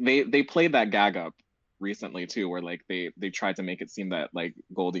like they played that gag up recently too, where like they tried to make it seem that like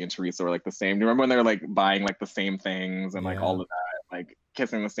Goldie and Teresa were like the same. Do you remember when they were like buying like the same things and like all of that, like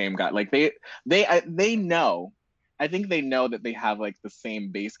kissing the same guy? Like they know, I think they know that they have like the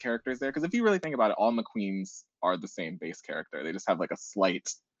same base characters there. Because if you really think about it, all McQueens are the same base character. They just have like a slight,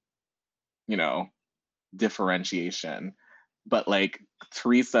 you know, differentiation. But like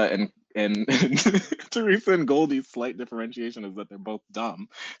Teresa and Teresa and Goldie's slight differentiation is that they're both dumb.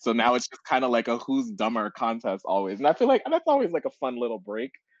 So now it's just kind of like a who's dumber contest always. And I feel like that's always like a fun little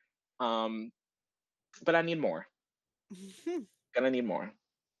break. But I need more. Gonna need more.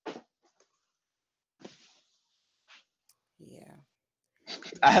 Yeah.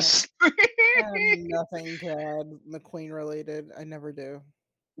 Ashley. I have nothing to add McQueen related. I never do.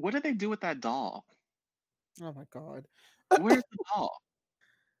 What did they do with that doll? Oh my god. Where's the doll?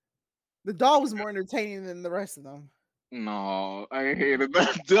 The doll was more entertaining than the rest of them. No, I hated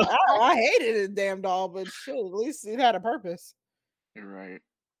that doll. I hated the damn doll, but shit, at least it had a purpose. You're right.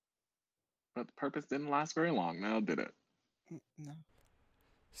 But the purpose didn't last very long, now did it? No.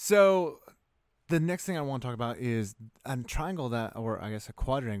 So the next thing I want to talk about is a triangle that, or I guess a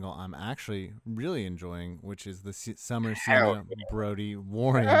quadrangle I'm actually really enjoying, which is the Summer, Sienna, Brody,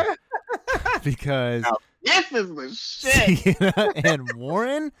 Warren. Because this is the shit. Sienna and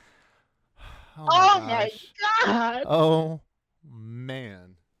Warren. Oh my god. Oh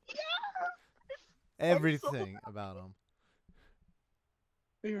man. Everything about them.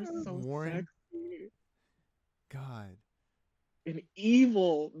 They are so Warren. sexy. God. And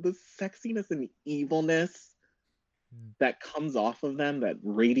evil. The sexiness and evilness that comes off of them, that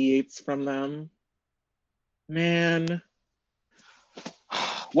radiates from them. Man.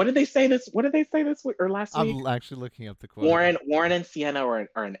 What did they say this week or last week? I'm actually looking up the quote. Warren and Sienna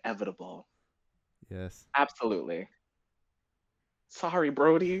are inevitable. Yes. Absolutely. Sorry,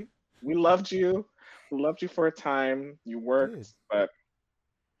 Brody. We loved you. We loved you for a time. You worked, but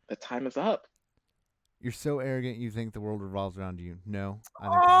the time is up. You're so arrogant you think the world revolves around you. No, I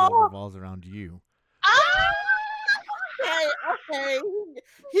think the world revolves around you. Okay.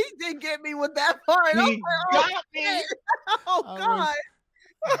 He did get me with that part. He got me. Oh God.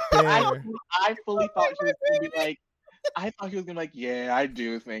 I fully thought he was gonna be like, yeah, I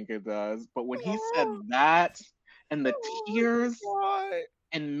do think it does. But when he said that, and the tears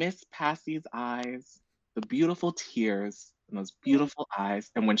in Miss Passy's eyes, the beautiful tears in those beautiful eyes,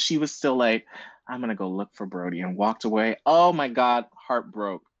 and when she was still like, I'm gonna go look for Brody and walked away. Oh my God, heart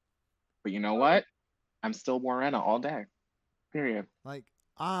broke. But you know what? I'm still Warrenna all day. Period. Like,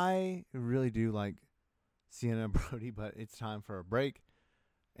 I really do like Sienna and Brody, but it's time for a break.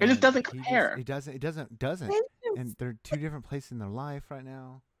 It just doesn't compare. It doesn't. And they're two different places in their life right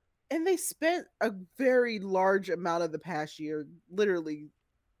now. And they spent a very large amount of the past year literally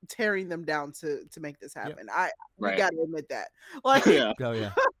tearing them down to make this happen. Yep. We got to admit that. Like, Oh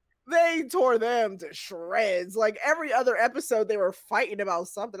yeah. They tore them to shreds. Like every other episode, they were fighting about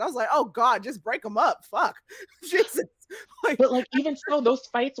something. I was like, "Oh God, just break them up!" Fuck, Jesus. But like, even so, those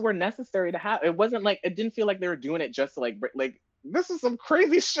fights were necessary to have. It wasn't like it didn't feel like they were doing it just to like this is some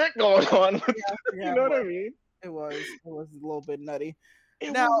crazy shit going on. You know what I mean? It was a little bit nutty.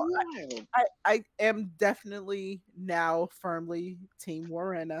 Now, I am definitely now firmly Team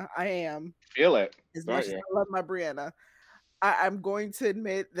Warrenna. I am. Feel it. As much as I love my Brianna. I'm going to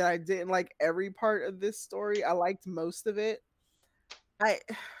admit that I didn't like every part of this story. I liked most of it.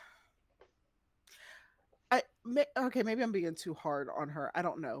 Okay, maybe I'm being too hard on her. I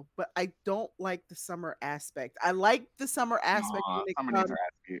don't know, but I don't like the summer aspect. I like the summer aspect.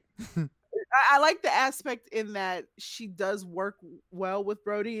 I like the aspect in that she does work well with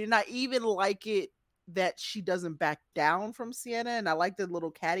Brody, and I even like it that she doesn't back down from Sienna, and I like the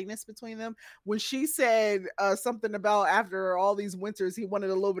little cattiness between them. When she said something about after all these winters he wanted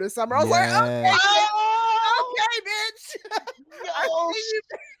a little bit of summer, I was like, okay, bitch.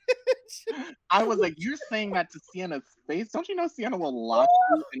 I was like, you're saying that to Sienna's face? Don't you know Sienna will lock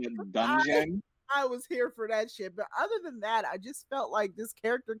you in a dungeon? I was here for that shit, but other than that, I just felt like this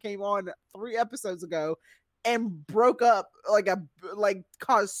character came on 3 episodes ago and broke up,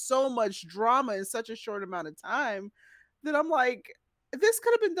 caused so much drama in such a short amount of time that I'm like, this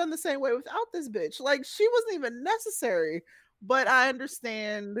could have been done the same way without this bitch. Like, she wasn't even necessary. But I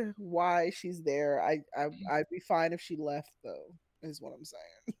understand why she's there. I'd be fine if she left, though, is what I'm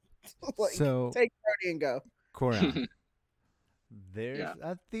saying. So take Brody and go. Corian, there's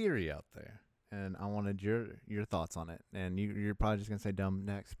a theory out there, and I wanted your thoughts on it. And you're probably just gonna say dumb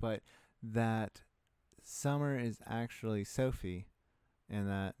next, but that Summer is actually Sophie, and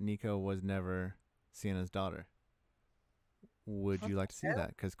that Nico was never Sienna's daughter. Would you like to see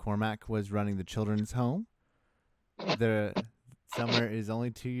that? Because Cormac was running the children's home. The Summer is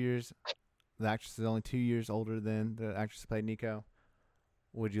only 2 years. The actress is only 2 years older than the actress who played Nico.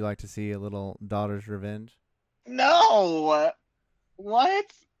 Would you like to see a little daughter's revenge? No.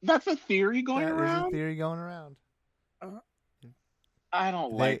 What? That's a theory going That is a around? theory going around. I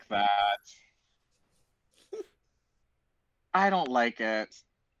don't They like that. I don't like it.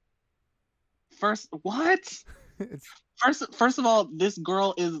 First, what? it's First of all, this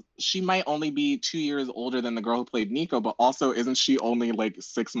girl she might only be 2 years older than the girl who played Nico, but also isn't she only like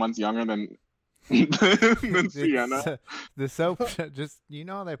 6 months younger than than Sienna? it's the soap. Just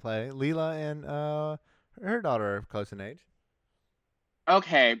how they play. Leela and her daughter are close in age.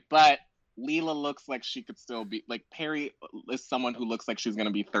 Okay, but Leela looks like she could still be like Perry is someone who looks like she's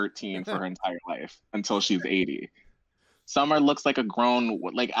gonna be 13 for her entire life until she's 80. Summer looks like a grown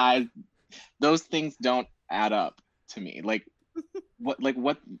those things don't add up to me.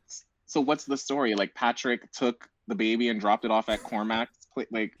 What so what's the story? Like Patrick took the baby and dropped it off at Cormac's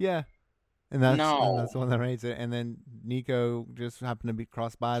like Yeah, and that's no. the one that raised it, and then Nico just happened to be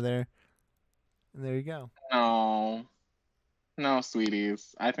crossed by there, and there you go. No. No,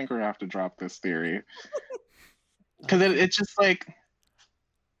 sweeties. I think we're gonna have to drop this theory. Because it's just like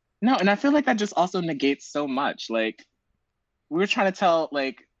no, and I feel like that just also negates so much. Like we were trying to tell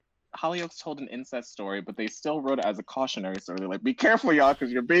like Hollyoaks told an incest story, but they still wrote it as a cautionary story. They're like, be careful, y'all,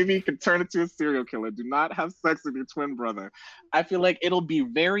 because your baby can turn into a serial killer. Do not have sex with your twin brother. I feel like it'll be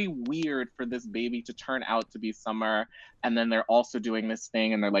very weird for this baby to turn out to be Summer. And then they're also doing this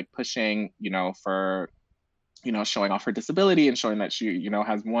thing and they're like pushing, for, showing off her disability and showing that she,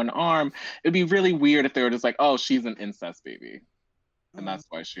 has one arm. It'd be really weird if they were just like, oh, she's an incest baby. And that's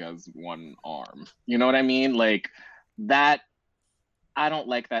why she has one arm. You know what I mean? Like that. I don't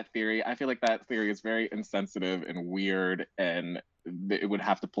like that theory. I feel like that theory is very insensitive and weird, and it would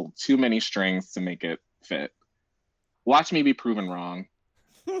have to pull too many strings to make it fit. Watch me be proven wrong,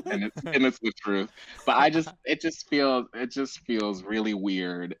 and it's the truth. But it just feels really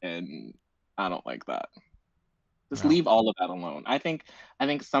weird, and I don't like that. Just leave all of that alone. I think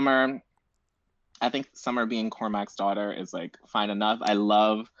Summer. I think Summer being Cormac's daughter is like fine enough. I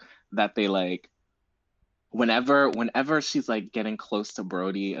love that they like whenever she's like getting close to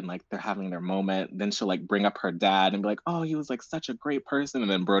Brody and like they're having their moment, then she'll like bring up her dad and be like, oh, he was like such a great person.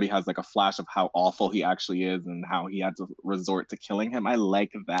 And then Brody has like a flash of how awful he actually is and how he had to resort to killing him. I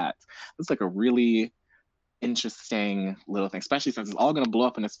like that. It's like a really interesting little thing, especially since it's all going to blow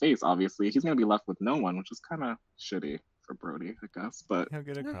up in his face. Obviously, he's going to be left with no one, which is kind of shitty for Brody, I guess. But He'll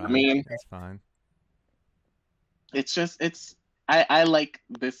get a cry. I mean, it's fine. I like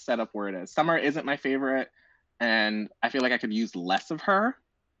this setup where it is. Summer isn't my favorite, and I feel like I could use less of her.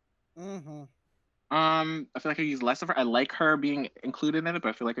 Mm-hmm. I feel like I could use less of her. I like her being included in it, but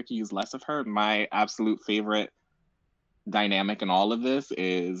I feel like I could use less of her. My absolute favorite dynamic in all of this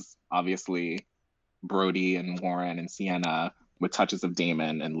is obviously Brody and Warren and Sienna with touches of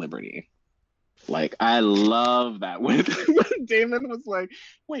Damon and Liberty. Like, I love that when Damon was like,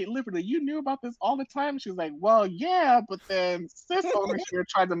 wait, Liberty, you knew about this all the time? She was like, well, yeah, but then sis over here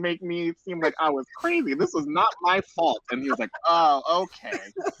tried to make me seem like I was crazy. This was not my fault. And he was like, oh, okay.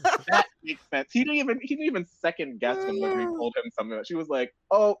 That makes sense. He didn't even second guess when Liberty told him something. She was like,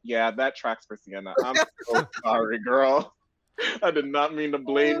 oh, yeah, that tracks for Sienna. I'm so sorry, girl. I did not mean to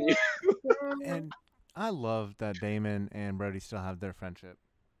blame you. And I love that Damon and Brody still have their friendship.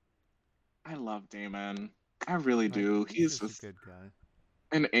 I love Damon. I really do. He's just a good guy.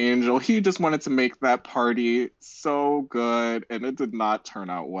 An angel. He just wanted to make that party so good, and it did not turn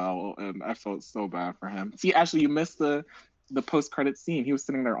out well, and I felt so bad for him. See, Ashley, you missed the post-credit scene. He was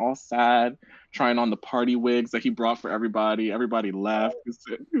sitting there all sad, trying on the party wigs that he brought for everybody. Everybody left. He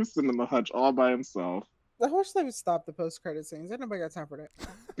was sitting in the hutch all by himself. I wish they would stop the post-credit scenes. Ain't nobody got time for that.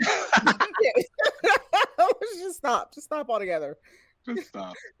 Just stop altogether. Just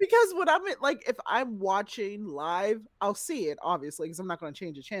stop. Because when I'm like, if I'm watching live, I'll see it obviously because I'm not going to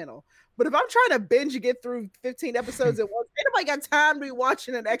change the channel. But if I'm trying to binge and get through 15 episodes at once, ain't nobody got time to be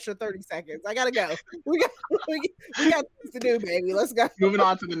watching an extra 30 seconds. I gotta go. We got things to do, baby. Let's go. Moving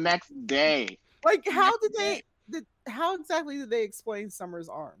on to the next day. Like, how exactly did they explain Summer's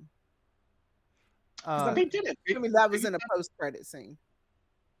arm? They did it. I mean, that was in a post-credit scene.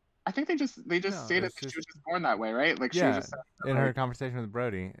 I think they just stated that she was just born that way, right? Like, yeah, she was just in her conversation with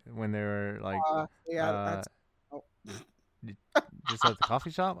Brody when they were like, just at the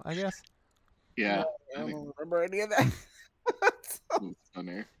coffee shop, I guess. Yeah, I don't remember any of that. That's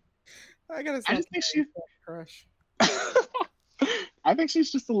funny. I just think she crush. I think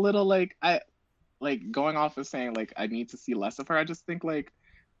she's just a little like going off of saying like I need to see less of her. I just think like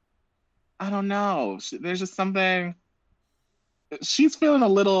I don't know. There's just something. She's feeling a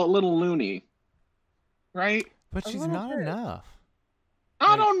little loony, right? But she's not enough.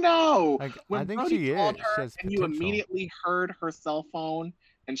 I don't know. Like, When I think Brody she called is. She her has and you potential. immediately heard her cell phone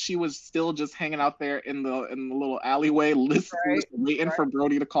and she was still just hanging out there in the little alleyway, listening, waiting for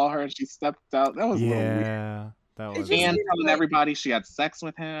Brody to call her, and she stepped out. That was a little weird. Yeah, that was. just And seems telling like- everybody she had sex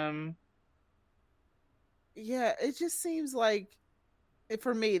with him. Yeah, it just seems like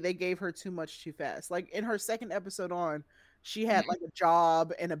for me they gave her too much too fast. Like in her second episode on, she had like a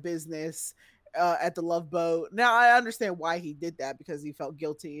job and a business at the Love Boat. Now I understand why he did that, because he felt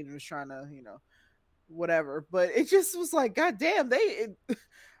guilty and was trying to, whatever. But it just was like, God damn,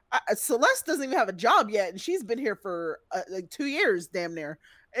 Celeste doesn't even have a job yet, and she's been here for like 2 years, damn near.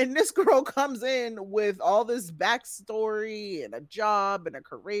 And this girl comes in with all this backstory and a job and a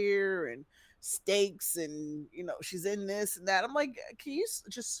career and stakes, and she's in this and that. I'm like, can you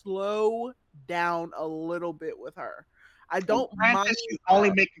just slow down a little bit with her? I don't mind. She's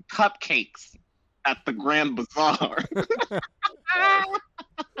only making cupcakes at the Grand Bazaar.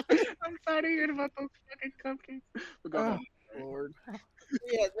 I'm sorry to hear about those fucking cupcakes. Oh, Lord.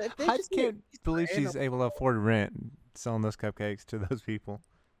 Yeah, I can't believe she's able to afford rent selling those cupcakes to those people.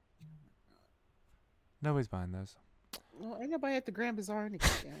 Nobody's buying those. Well, ain't nobody at the Grand Bazaar anyway.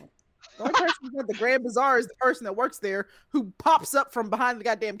 The only person who's at the Grand Bazaar is the person that works there, who pops up from behind the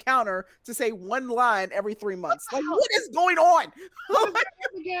goddamn counter to say one line every 3 months. Like, what is going on?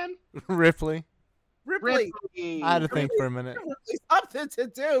 Again? Ripley. I had to think for a minute. Something to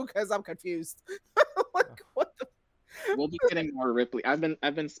do, because I'm confused. Like, what the? We'll be getting more Ripley. I've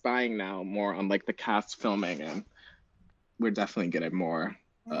been spying now more on like the cast filming, and we're definitely getting more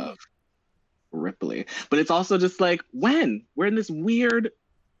of Ripley. But it's also just like, when we're in this weird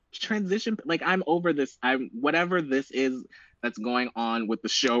transition, like I'm over this. Whatever this is that's going on with the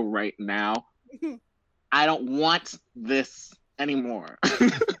show right now. I don't want this anymore.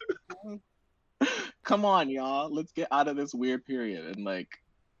 Come on, y'all. Let's get out of this weird period and like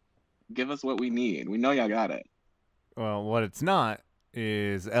give us what we need. We know y'all got it. Well, what it's not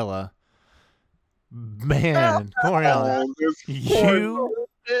is Ella. Man, Coriella, you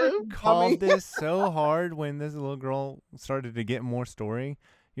called this so hard when this little girl started to get more story.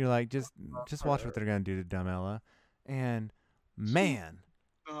 You're like, just watch what they're gonna do to dumb Ella. And man,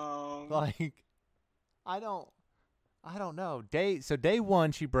 like, I don't know. Day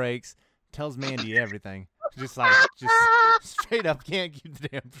one, she breaks, tells Mandy everything. Just straight up can't keep the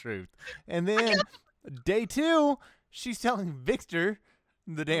damn truth. And then day two, she's telling Victor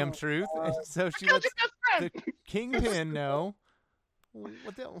the damn truth, and so she lets the Kingpin know.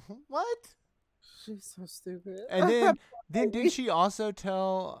 What? She's so stupid. And then did she also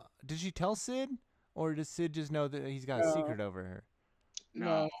tell? Did she tell Sid, or does Sid just know that he's got a secret over her?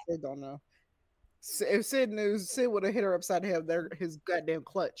 No, Sid don't know. If Sid knew, Sid would have hit her upside the head his goddamn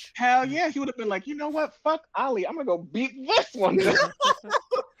clutch. Hell yeah, he would have been like, you know what? Fuck Ollie. I'm gonna go beat this one.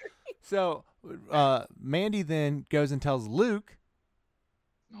 So, Mandy then goes and tells Luke.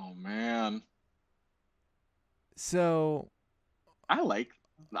 Oh man. So, I like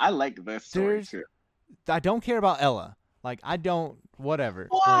this story too. I don't care about Ella. Like, I don't. Whatever.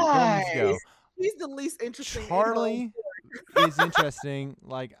 Why? Like, girl needs to go. He's the least interesting. Charlie is interesting.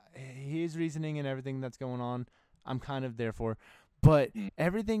 Like, his reasoning and everything that's going on, I'm kind of there for. But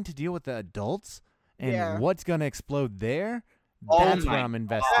everything to deal with the adults and what's gonna explode there, that's where I'm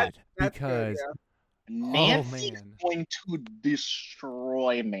invested. Because Nancy is going to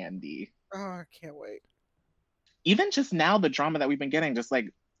destroy Mandy. Oh, I can't wait. Even just now, the drama that we've been getting, just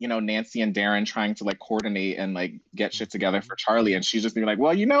like, Nancy and Darren trying to like coordinate and like get shit together for Charlie, and she's just being like,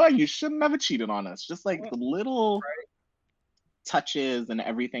 well, you know what, you shouldn't have cheated on us. Just like the little touches and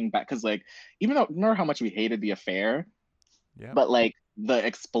everything back, because like, even though, remember how much we hated the affair, but like the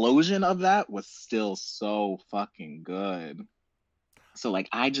explosion of that was still so fucking good. So like,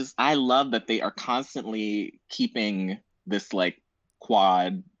 I love that they are constantly keeping this like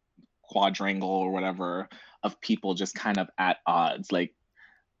quadrangle or whatever of people just kind of at odds. Like,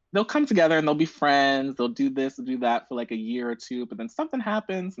 they'll come together and they'll be friends, they'll do this, they'll do that for like a year or two, but then something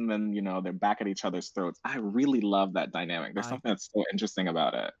happens and then, they're back at each other's throats. I really love that dynamic. There's something that's so interesting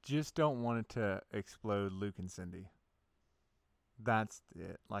about it. Just don't want it to explode Luke and Cindy. That's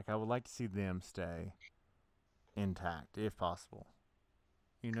it. Like, I would like to see them stay intact if possible.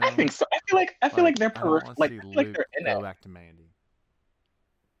 I think so. I feel like they're like they're in go it. Back to Mandy.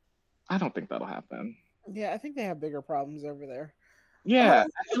 I don't think that'll happen. Yeah, I think they have bigger problems over there. Yeah,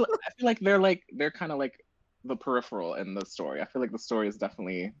 I feel like they're kind of like the peripheral in the story. I feel like the story is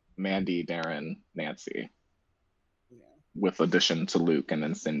definitely Mandy, Darren, Nancy, with addition to Luke and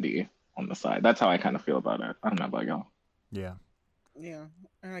then Cindy on the side. That's how I kind of feel about it. I don't know about y'all. Yeah, Yeah,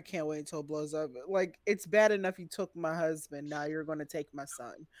 and I can't wait until it blows up. Like, it's bad enough you took my husband. Now you're going to take my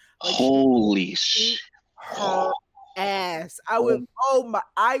son. Like, she Holy beat sh! her ass. I would. Oh, Oh my!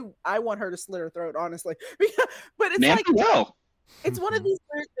 I want her to slit her throat, honestly. But it's like Nancy will. it's one of these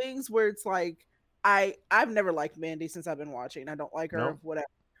weird things where it's like I've never liked Mandy since I've been watching. I don't like her, Nope. whatever,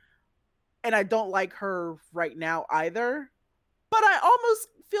 and I don't like her right now either. But I almost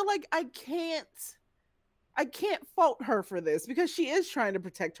feel like I can't fault her for this because she is trying to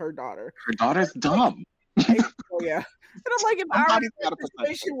protect her daughter. Her daughter's Like, dumb. oh yeah, and I'm like, if I were in Somebody's that gotta protect her.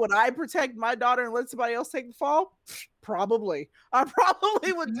 situation, would I protect my daughter and let somebody else take the fall? Probably. I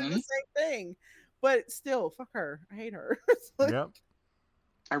probably would do the Mhm. same thing. But still, fuck her. I hate her. It's like, Yep.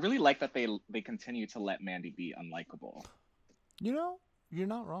 I really like that they continue to let Mandy be unlikable. You know, you're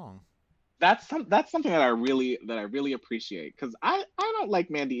not wrong. That's something that I really appreciate because I don't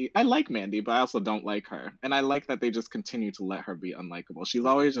like Mandy. I like Mandy, but I also don't like her, and I like that they just continue to let her be unlikable. She's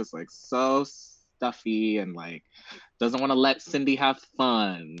always just like so stuffy and like doesn't want to let Cindy have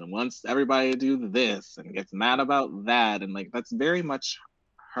fun, wants everybody to do this and gets mad about that, and like that's very much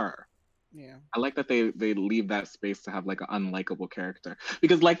her. yeah. I like that they leave that space to have like an unlikable character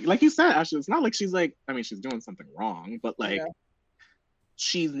because like you said, Ashley, it's not like she's like, I mean, she's doing something wrong, but like Yeah.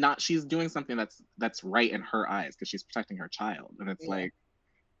 she's doing something that's right in her eyes because she's protecting her child, and it's Yeah. like,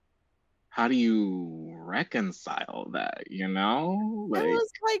 how do you reconcile that, It like was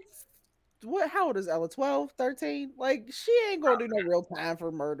like, what? How old is Ella? 12, 13? Like, she ain't gonna do no real time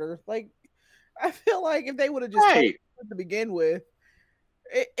for murder. Like, I feel like if they would have just told right, her to begin with,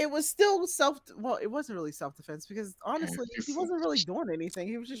 it was still self. Well, it wasn't really self defense because honestly, he wasn't really doing anything.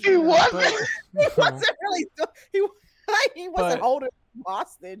 He was just he shooting her. wasn't. But He wasn't really. He wasn't But- holding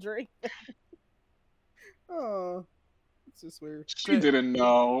hostage or anything. Oh, it's just weird. She didn't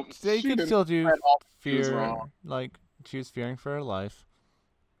know. they She could didn't still do find out she was fear. wrong. Like she was fearing for her life.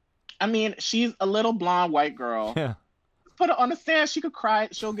 I mean, she's a little blonde white girl. Yeah. Put her on the stand. She could cry.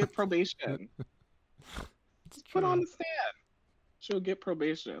 She'll get probation. It's Put her on true. the stand. She'll get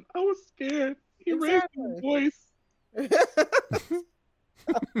probation. I was scared. He raised his voice.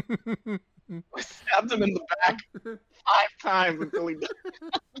 I stabbed him in the back 5 times until he died.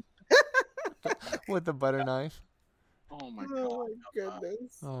 With the butter knife. Oh my god. Oh my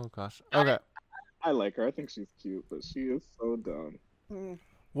goodness. Oh gosh. Okay. I like her. I think she's cute, but she is so dumb. Mm.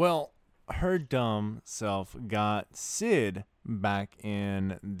 Well, her dumb self got Sid back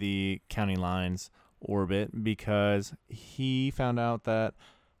in the county lines orbit because he found out that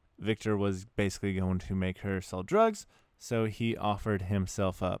Victor was basically going to make her sell drugs, so he offered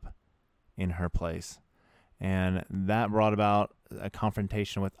himself up in her place. And that brought about a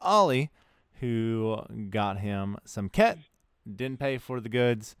confrontation with Ollie, who got him some ket, didn't pay for the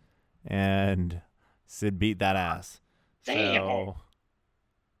goods, and Sid beat that ass. Damn. So,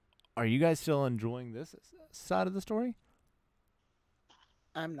 are you guys still enjoying this side of the story?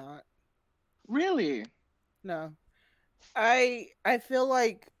 I'm not. Really? No. I feel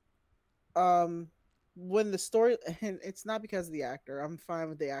like when the story, and it's not because of the actor. I'm fine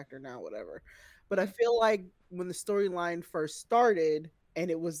with the actor now, whatever. But I feel like when the storyline first started and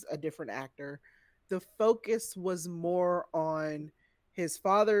it was a different actor, the focus was more on his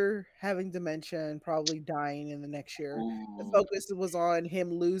father having dementia and probably dying in the next year. The Ooh. focus was on him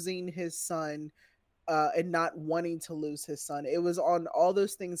losing his son and not wanting to lose his son. It was on all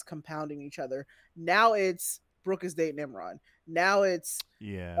those things compounding each other. Now it's Brooke is dating Imran. Now it's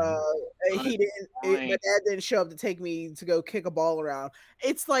Yeah. he didn't. My dad didn't show up to take me to go kick a ball around.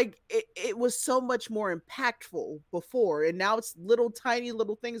 It's like it was so much more impactful before, and now it's little tiny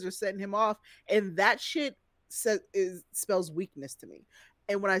little things are setting him off, and that shit spells weakness to me.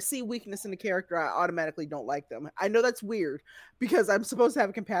 And when I see weakness in the character, I automatically don't like them. I know that's weird because I'm supposed to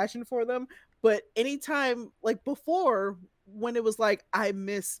have compassion for them, but anytime like before, when it was like I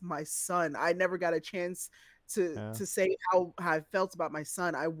miss my son, I never got a chance to say how I felt about my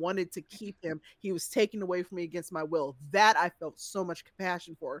son. I wanted to keep him. He was taken away from me against my will. That I felt so much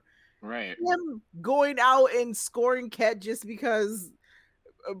compassion for. Right. Him going out and scoring ket just because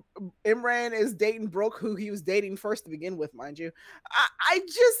Imran is dating Brooke, who he was dating first to begin with, mind you. I'm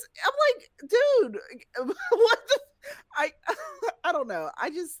like, dude, what the? I don't know.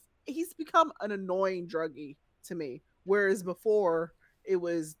 He's become an annoying druggie to me. Whereas before it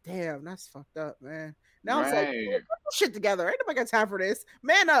was, damn, that's fucked up, man. Now it's like, put your shit together. Ain't nobody got time for this.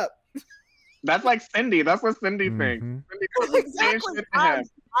 Man up. That's like Cindy. That's what Cindy thinks. Mhm. Cindy Exactly.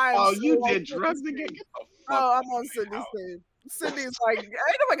 Oh, so you on did drugs Cindy's again? team. Get the fuck Oh, I'm out on of my Cindy's house. team. Cindy's like, ain't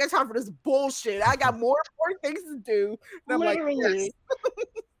nobody got time for this bullshit. I got more important things to do. And I'm like, Literally. yes.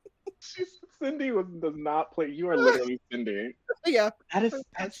 She said Cindy does not play. You are literally Cindy. Yeah.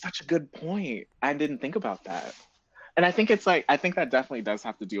 That's such a good point. I didn't think about that. And I think it's like, I think that definitely does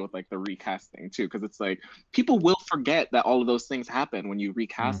have to deal with like the recasting too, because it's like people will forget that all of those things happen when you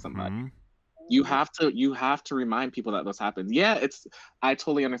recast somebody. You have to remind people that those happen. Yeah, I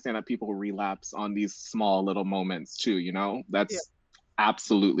totally understand that people relapse on these small little moments too, you know? That's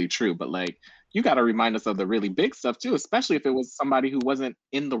absolutely true. But like you got to remind us of the really big stuff too, especially if it was somebody who wasn't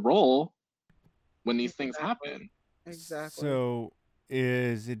in the role when these things happen. Exactly. So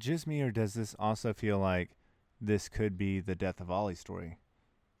is it just me, or does this also feel like this could be the death of Ollie's story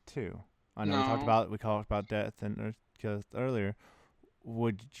too? I know we talked about death and earlier.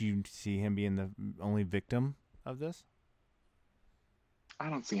 Would you see him being the only victim of this? I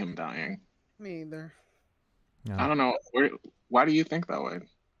don't see him dying. Me either. No. I don't know. Why do you think that way?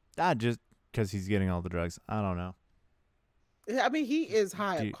 Just because he's getting all the drugs. I don't know. I mean, he is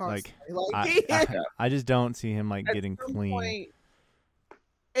high up constantly. I just don't see him like getting clean.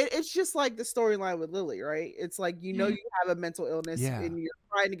 It's just like the storyline with Lily, right? It's like, you know, you have a mental illness and you're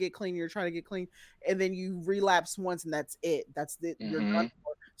trying to get clean, and then you relapse once and that's it. That's it. You're done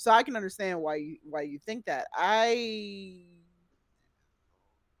for. So I can understand why you think that. I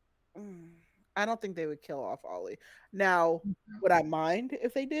don't think they would kill off Ollie. Now, would I mind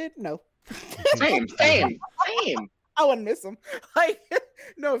if they did? No. Same. I wouldn't miss him. Like,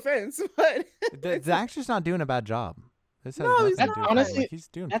 no offense, but the actor's not doing a bad job. He's honestly, he's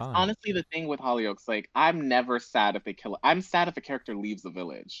doing that's fine. honestly the thing with Hollyoaks. Like, I'm never sad if they kill. I'm sad if a character leaves the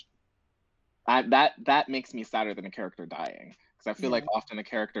village. That makes me sadder than a character dying, because I feel like often a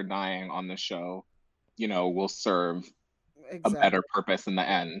character dying on the show, you know, will serve a better purpose in the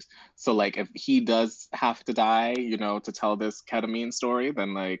end. So like, if he does have to die, you know, to tell this ketamine story,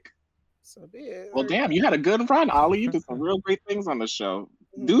 then like, so be it. Well, damn, you had a good run, Ollie. You did some real great things on the show.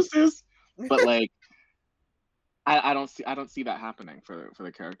 Deuces, but like. I don't see that happening for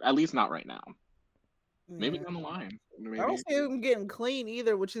the character, at least not right now. Maybe down the line. I don't see him getting clean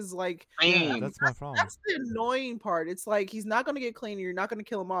either, which is like that's my problem. That's the annoying part. It's like he's not gonna get clean, you're not gonna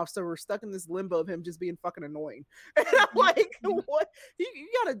kill him off, so we're stuck in this limbo of him just being fucking annoying. And I'm like, what? You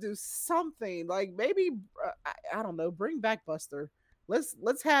gotta do something. Like maybe I don't know. Bring back Buster.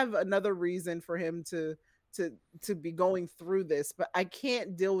 Let's have another reason for him to be going through this. But I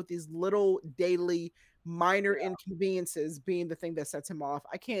can't deal with these little daily minor inconveniences being the thing that sets him off.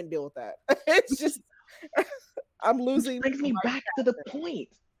 I can't deal with that. It's just I'm losing. Which brings me back to the point.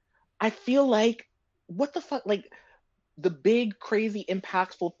 I feel like what the fuck, like the big crazy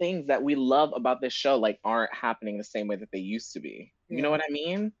impactful things that we love about this show like aren't happening the same way that they used to be. You know what I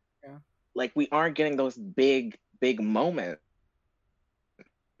mean? Yeah. Like we aren't getting those big moments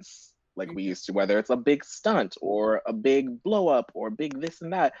like we used to, whether it's a big stunt or a big blow up or big this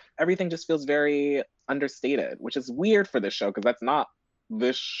and that. Everything just feels very understated, which is weird for this show because that's not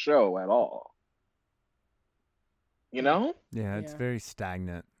this show at all. You know? Yeah, it's very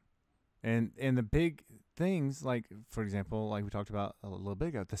stagnant. And the big things, like for example, like we talked about a little bit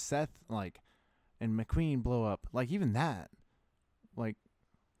ago, the Seth like and McQueen blow up, like even that, like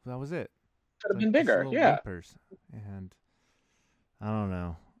that was it. Could have been bigger, yeah. Whimpers. And I don't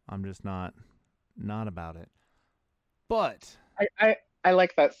know. I'm just not about it. But I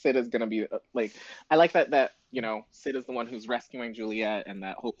like that Sid is gonna be like, I like that you know, Sid is the one who's rescuing Juliet, and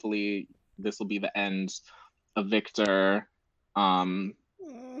that hopefully this will be the end of Victor.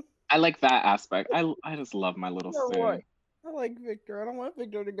 I like that aspect. I just love my little Sid. I like Victor. I don't want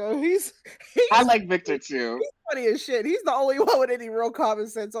Victor to go. I like Victor too. He's funny as shit. He's the only one with any real common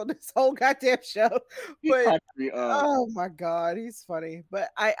sense on this whole goddamn show. But oh my god, he's funny. But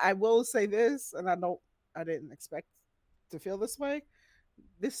I will say this, and I didn't expect to feel this way.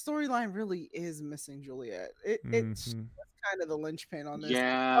 This storyline really is missing Juliet. It's kind of the linchpin on this.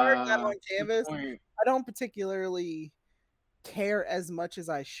 Yeah. On canvas, I don't particularly care as much as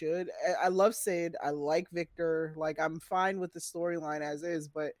I should. I love Sid. I like Victor. Like I'm fine with the storyline as is,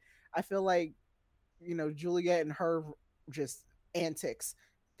 but I feel like, you know, Juliet and her just antics,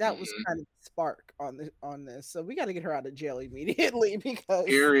 that was kind of the spark on this. So we got to get her out of jail immediately because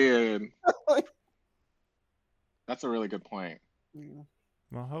period. That's a really good point. Yeah.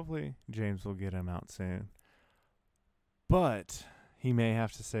 Well, hopefully James will get him out soon. But he may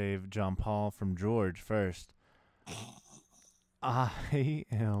have to save John Paul from George first. I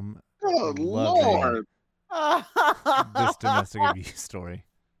am loving this domestic abuse story.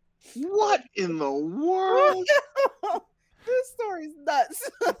 What in the world? This story's nuts.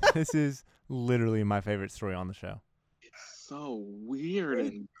 This is literally my favorite story on the show. It's so weird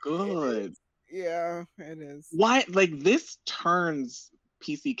and good. Yeah, it is. Why? Like this turns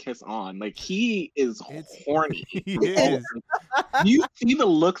PC Kiss on. Like, he is It's horny. he is. You see the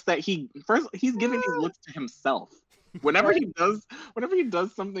looks that he's giving these looks to himself. Whenever he does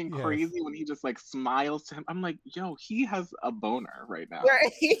something Yes. crazy, when he just like smiles to him, I'm like, yo, he has a boner right now.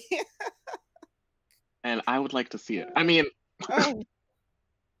 Right. And I would like to see it. I mean, Oh.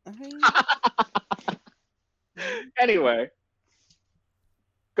 anyway,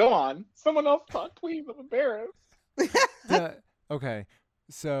 go on. Someone else talk, please. I'm embarrassed. Okay,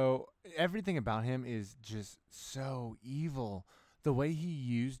 so everything about him is just so evil. The way he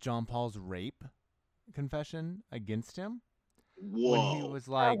used John Paul's rape confession against him, Whoa. when he was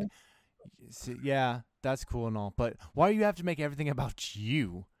like, yeah, that's cool and all, but why do you have to make everything about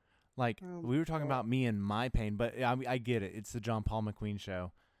you? Like, we were talking about me and my pain, but I get it. It's the John Paul McQueen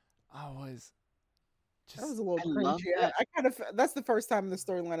show. That was a little cringy. That's the first time in the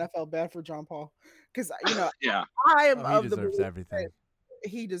storyline I felt bad for John Paul, because yeah, I am he deserves everything.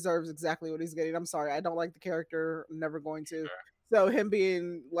 He deserves exactly what he's getting. I'm sorry, I don't like the character. I'm never going to. So him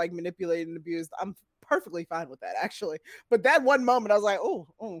being like manipulated and abused, I'm perfectly fine with that, actually. But that one moment, I was like,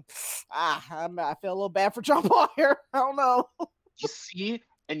 I feel a little bad for John Paul here. I don't know. You see,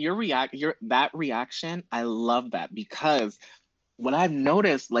 and that reaction, I love that, because what I've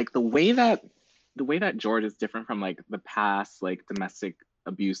noticed, like the way that George is different from like the past like domestic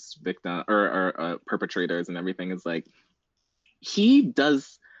abuse victim or perpetrators and everything, is like he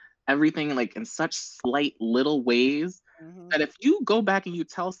does everything like in such slight little ways that if you go back and you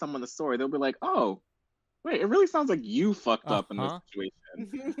tell someone the story, they'll be like, oh, wait, it really sounds like you fucked up in this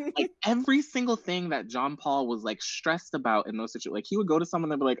situation. Like every single thing that John Paul was like stressed about in those situations, like he would go to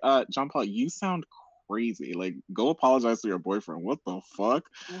someone and be like, John Paul, you sound crazy. Like, go apologize to your boyfriend. What the fuck?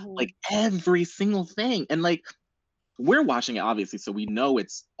 Like every single thing. And like, we're watching it obviously, so we know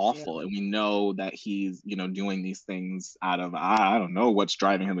it's awful, and we know that he's, doing these things out of, I don't know what's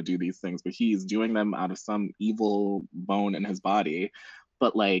driving him to do these things, but he's doing them out of some evil bone in his body.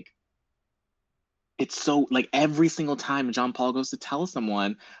 But like, it's so like every single time John Paul goes to tell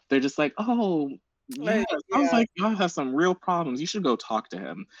someone, they're just like, oh, yeah, sounds like y'all have some real problems. You should go talk to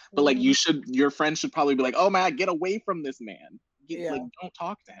him. But like, your friend should probably be like, oh man, get away from this man. Like, don't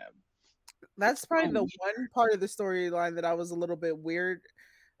talk to him. That's probably the one part of the storyline that I was a little bit weird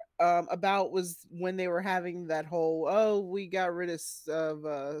about, was when they were having that whole, we got rid of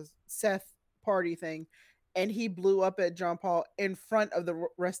Seth party thing, and he blew up at John Paul in front of the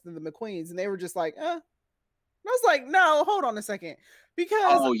rest of the McQueens, and they were just like, And I was like, no, hold on a second,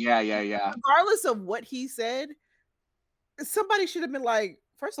 because regardless of what he said, somebody should have been like,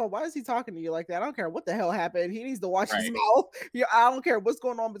 first of all, why is he talking to you like that? I don't care what the hell happened. He needs to watch his mouth. I don't care what's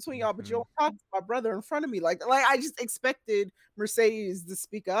going on between y'all, but you don't talk to my brother in front of me. Like I just expected Mercedes to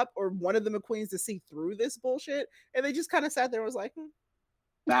speak up, or one of the McQueens to see through this bullshit, and they just kind of sat there and was like,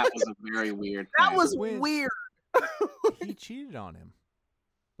 That was a very weird thing. That was weird. He cheated on him.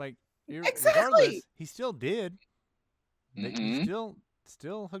 Like, exactly. Regardless, he still did. He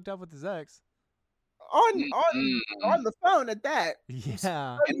still hooked up with his ex. On the phone at that.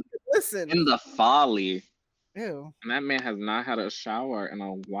 Yeah. Listen. In the folly. Ew. And that man has not had a shower in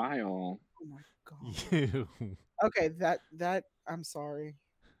a while. Oh my god. Ew. Okay, that I'm sorry.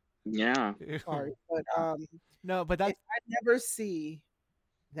 Yeah. Sorry. But no, but that's, if I never see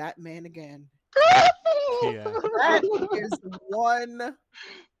that man again. Yeah. That is one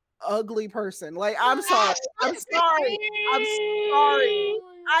ugly person. Like, I'm sorry.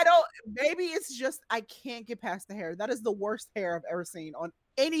 I don't, maybe it's just I can't get past the hair. That is the worst hair I've ever seen on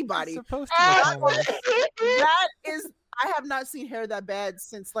anybody. It's supposed to that is, I have not seen hair that bad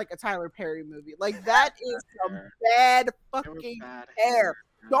since like a Tyler Perry movie. Like, that is some bad fucking hair.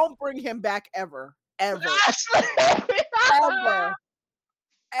 Don't bring him back ever. Ever.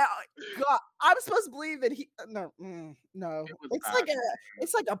 God, I'm supposed to believe that he no.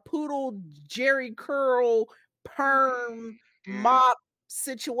 It's like a poodle Jerry curl perm mop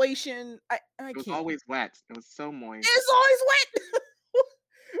situation. I It was can't. always wet. It was so moist. It's always wet.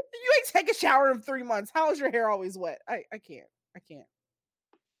 You ain't take a shower in 3 months. How is your hair always wet? I can't.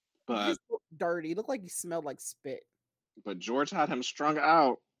 But he just looked dirty. He looked like he smelled like spit. But George had him strung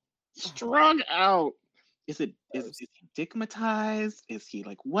out. Is he stigmatized? Is he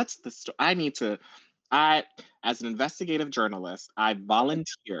like, what's the story? As an investigative journalist, I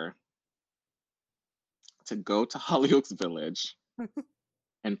volunteer to go to Hollyoaks Village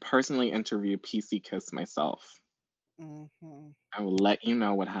and personally interview PC Kiss myself. I will let you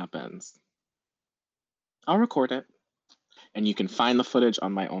know what happens. I'll record it, and you can find the footage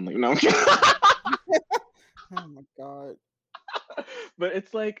on my Only. No. Oh my god. But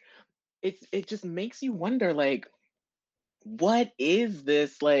it's like, it just makes you wonder, like, what is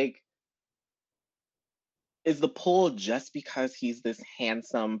this? Like, is the pull just because he's this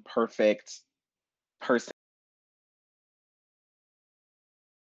handsome, perfect person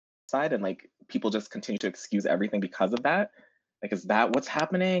side and like people just continue to excuse everything because of that? Like, is that what's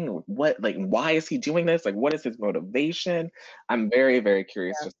happening? What, like, why is he doing this? Like, what is his motivation? I'm very, very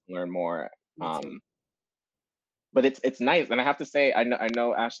curious Yeah, just to learn more. me too. But it's nice, and I have to say, I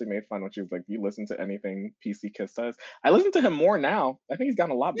know Ashley made fun when she was like, "Do you listen to anything PC Kiss says?" I listen to him more now. I think he's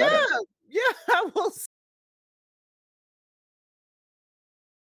gotten a lot better, Yeah, yeah, I will.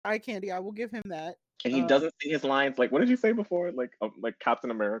 Eye candy, I will give him that. and he Uh, doesn't say his lines like, what did you say before? Like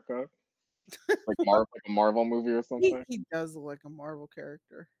Captain America, like a Marvel movie or something. he does look like a Marvel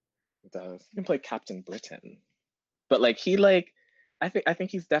character. He does. He can play Captain Britain, but like he like, I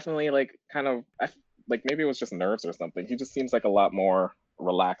think he's definitely like kind of like maybe it was just nerves or something. He just seems like a lot more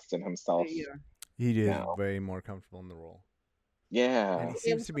relaxed in himself Yeah, He is now. very more comfortable in the role, and he Yeah. it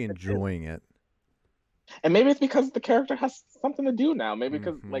seems was to be something new. enjoying it. And maybe it's because the character has something to do now. Maybe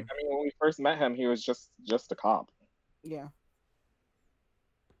because, Hmm. like, I mean, when we first met him, he was just a cop. Yeah,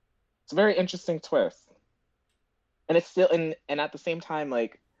 It's a very interesting twist, and it's still and at the same time,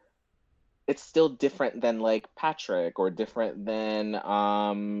 like, it's still different than like Patrick or different than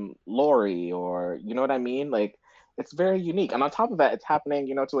Lori, or you know what I mean. Like, it's very unique, and on top of that, it's happening,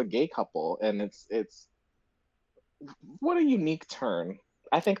 to a gay couple, and it's what a unique turn.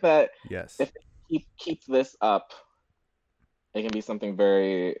 I think that Yes, if they keep this up, it can be something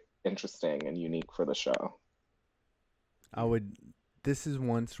very interesting and unique for the show. I would. This is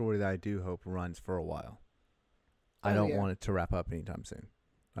one story that I do hope runs for a while. I oh don't yeah, want it to wrap up anytime soon.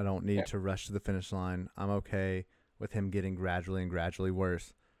 I don't need Yeah. it to rush to the finish line. I'm okay with him getting gradually and gradually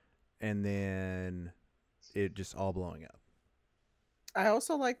worse, and then it just all blowing up. I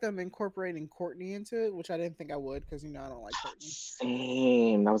also like them incorporating Courtney into it, which I didn't think I would because I don't like Courtney.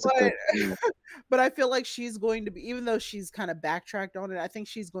 Same. That was a But good thing. but I feel like she's going to be, even though she's kind of backtracked on it, I think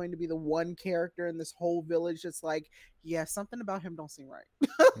she's going to be the one character in this whole village that's like, yeah, something about him don't seem right.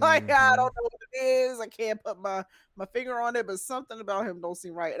 Like, I Hmm. don't know what it is. I can't put my finger on it, but something about him don't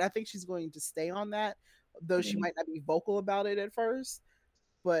seem right. And I think she's going to stay on that, though she Mhm. might not be vocal about it at first.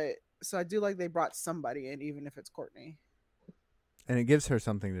 But so I do like they brought somebody in, even if it's Courtney. And it gives her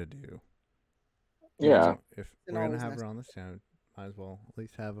something to do. Yeah. If And we're gonna always have nice. her on this channel, might as well at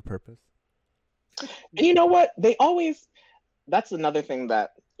least have a purpose. And you know what? They always that's another thing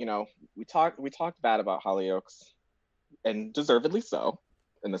that, we talked bad about Hollyoaks, and deservedly so,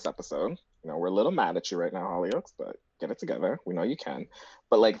 in this episode. We're a little mad at you right now, Hollyoaks, but get it together. We know you can.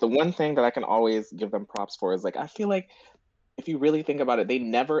 But like the one thing that I can always give them props for is like I feel like if you really think about it, they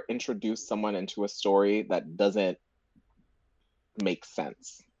never introduce someone into a story that doesn't make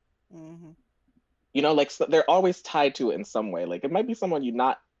sense. Hmm. Like so they're always tied to it in some way. Like it might be someone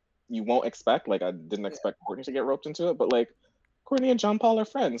you won't expect. Like I didn't Yeah, expect Courtney to get roped into it, but like Courtney and John Paul are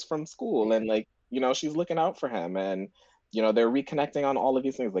friends from school, yeah, and like she's looking out for him, and they're reconnecting on all of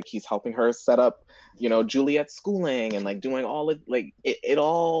these things. Like he's helping her set up Juliet's schooling, and like doing all of like it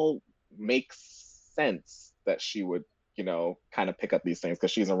all makes sense that she would kind of pick up these things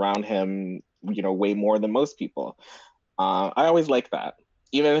because she's around him way more than most people. I always like that,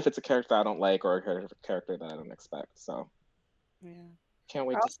 even if it's a character I don't like or a character that I don't expect. So yeah. can't I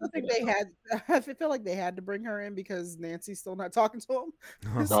wait to see also think it. they had. I feel like they had to bring her in because Nancy's still not talking to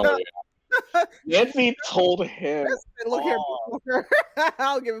him. So Oh yeah, Nancy told him look here, off. motherfucker. I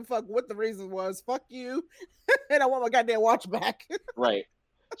don't give a fuck what the reason was. Fuck you, and I want my goddamn watch back. Right.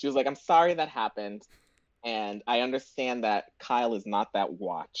 She was like, "I'm sorry that happened, and I understand that Kyle is not that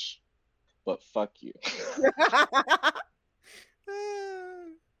watch, but fuck you."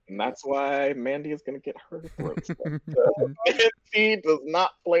 And that's why Mandy is gonna get her throat slit. Nancy does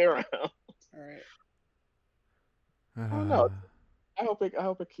not play around. All right. I don't know. I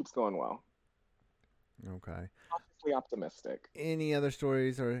hope it keeps going well. Okay. Cautiously optimistic. Any other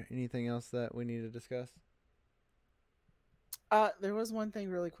stories or anything else that we need to discuss? There was one thing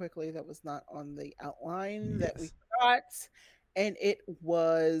really quickly that was not on the outline that we Yes. forgot, and it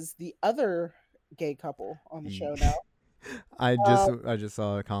was the other gay couple on the show now. I Uh, just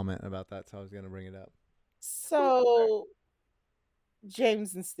saw a comment about that, so I was gonna bring it up. so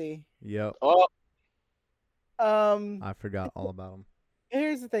James and Steve. Yep. Oh, I forgot all about them.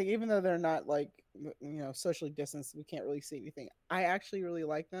 Here's the thing, even though they're not like socially distanced, we can't really see anything. I actually really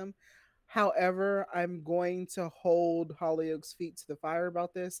like them. However, I'm going to hold Hollyoaks' feet to the fire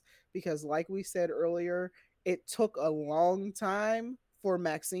about this because, like we said earlier, it took a long time for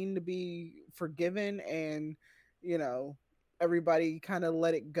Maxine to be forgiven, and you know everybody kind of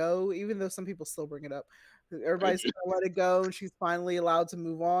let it go, even though some people still bring it up. Everybody's gonna let it go, and she's finally allowed to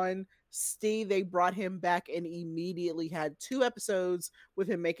move on. Steve, they brought him back and immediately had 2 episodes with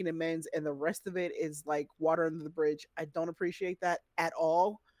him making amends, and the rest of it is like water under the bridge. I don't appreciate that at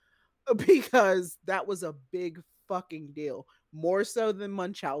all because that was a big fucking deal, more so than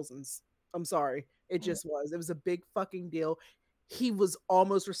Munchausen's. I'm sorry, it just was. It was a big fucking deal. He was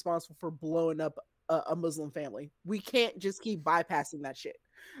almost responsible for blowing up a Muslim family. We can't just keep bypassing that shit.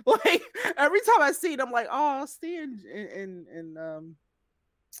 Like every time I see it, I'm like, oh, Steve and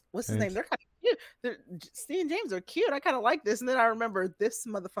what's his name? They're kind of cute. Steve and James are cute. I kind of like this. And then I remember this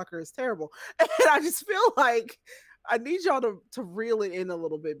motherfucker is terrible. And I just feel like I need y'all to reel it in a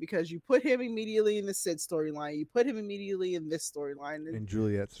little bit because you put him immediately in the Sid storyline. You put him immediately in this storyline. In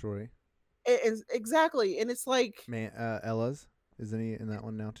Juliet's story. Exactly. And it's like Man, Ella's, isn't he in that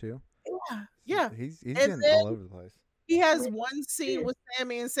one now too? Yeah. He's getting all over the place. He has one scene with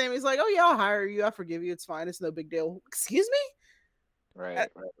Sammy, and Sammy's like, "Oh yeah, I'll hire you. I forgive you. It's fine. It's no big deal." Excuse me. Right.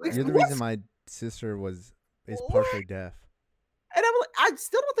 You're the reason my sister is partially deaf. And I'm like, I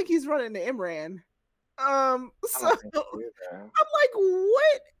still don't think he's running to Imran. So I'm like,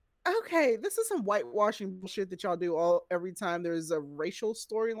 what? Okay, this is some whitewashing bullshit that y'all do every time there's a racial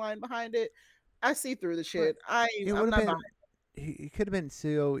storyline behind it. I see through the shit. I'm not behind it. It could have been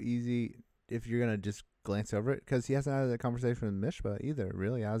so easy if you're gonna just glance over it because he hasn't had that conversation with Mishba either.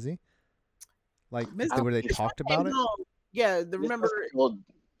 Really, has he? Like where they talked about it? Yeah, remember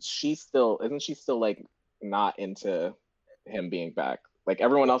she's still isn't she still like not into him being back? Like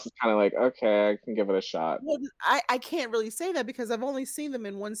everyone else is kind of like, okay, I can give it a shot. Well, I can't really say that because I've only seen them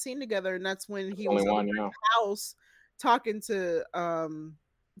in one scene together, and that's when he was in the house talking to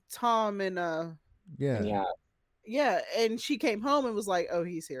Tom and yeah, and she came home and was like, "Oh,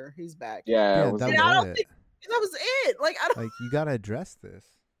 he's here, he's back." Yeah, that was it. Like I don't. Like you gotta address this.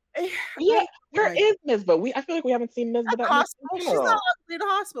 Yeah, where is Ms. But I feel like we haven't seen Ms. But she's not in the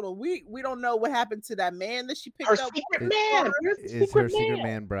hospital. We don't know what happened to that man that she picked up. Secret man. Is her secret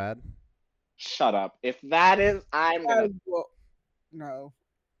man Brad? Shut up. If that is, I'm gonna. No,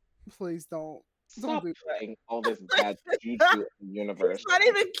 please don't. Stop putting all this bad juju in the universe. It's not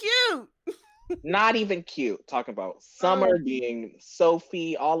even cute. Not even cute. Talk about Summer being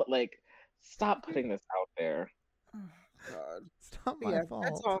Sophie. All like, stop putting this out there. Oh, God. It's not my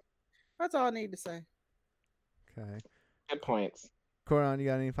fault. That's all I need to say. Okay. Good points. Corian, you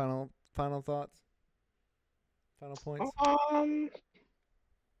got any final thoughts? Final points?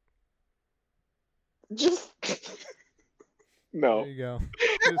 Just no. There you go.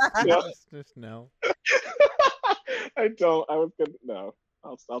 Just no. I don't. I was gonna no.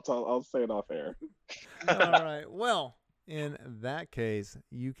 I'll say it off air. All right. Well, in that case,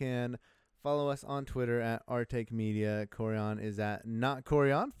 you can follow us on Twitter at @RTakeMedia. Corian is at Not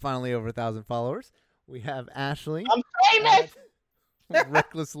Corian. Finally over 1,000 followers. We have Ashley. I'm famous.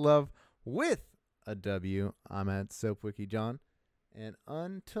 Reckless Love with a W. I'm at SoapWikiJohn. And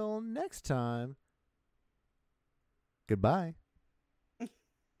until next time, goodbye.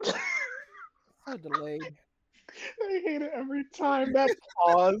 So delayed. I hate it every time. That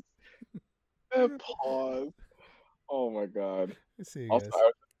pause. That pause. Oh my God. See you guys.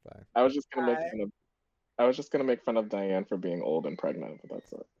 Bye. I was just gonna make fun of Diane for being old and pregnant, but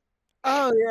that's it. Oh yeah.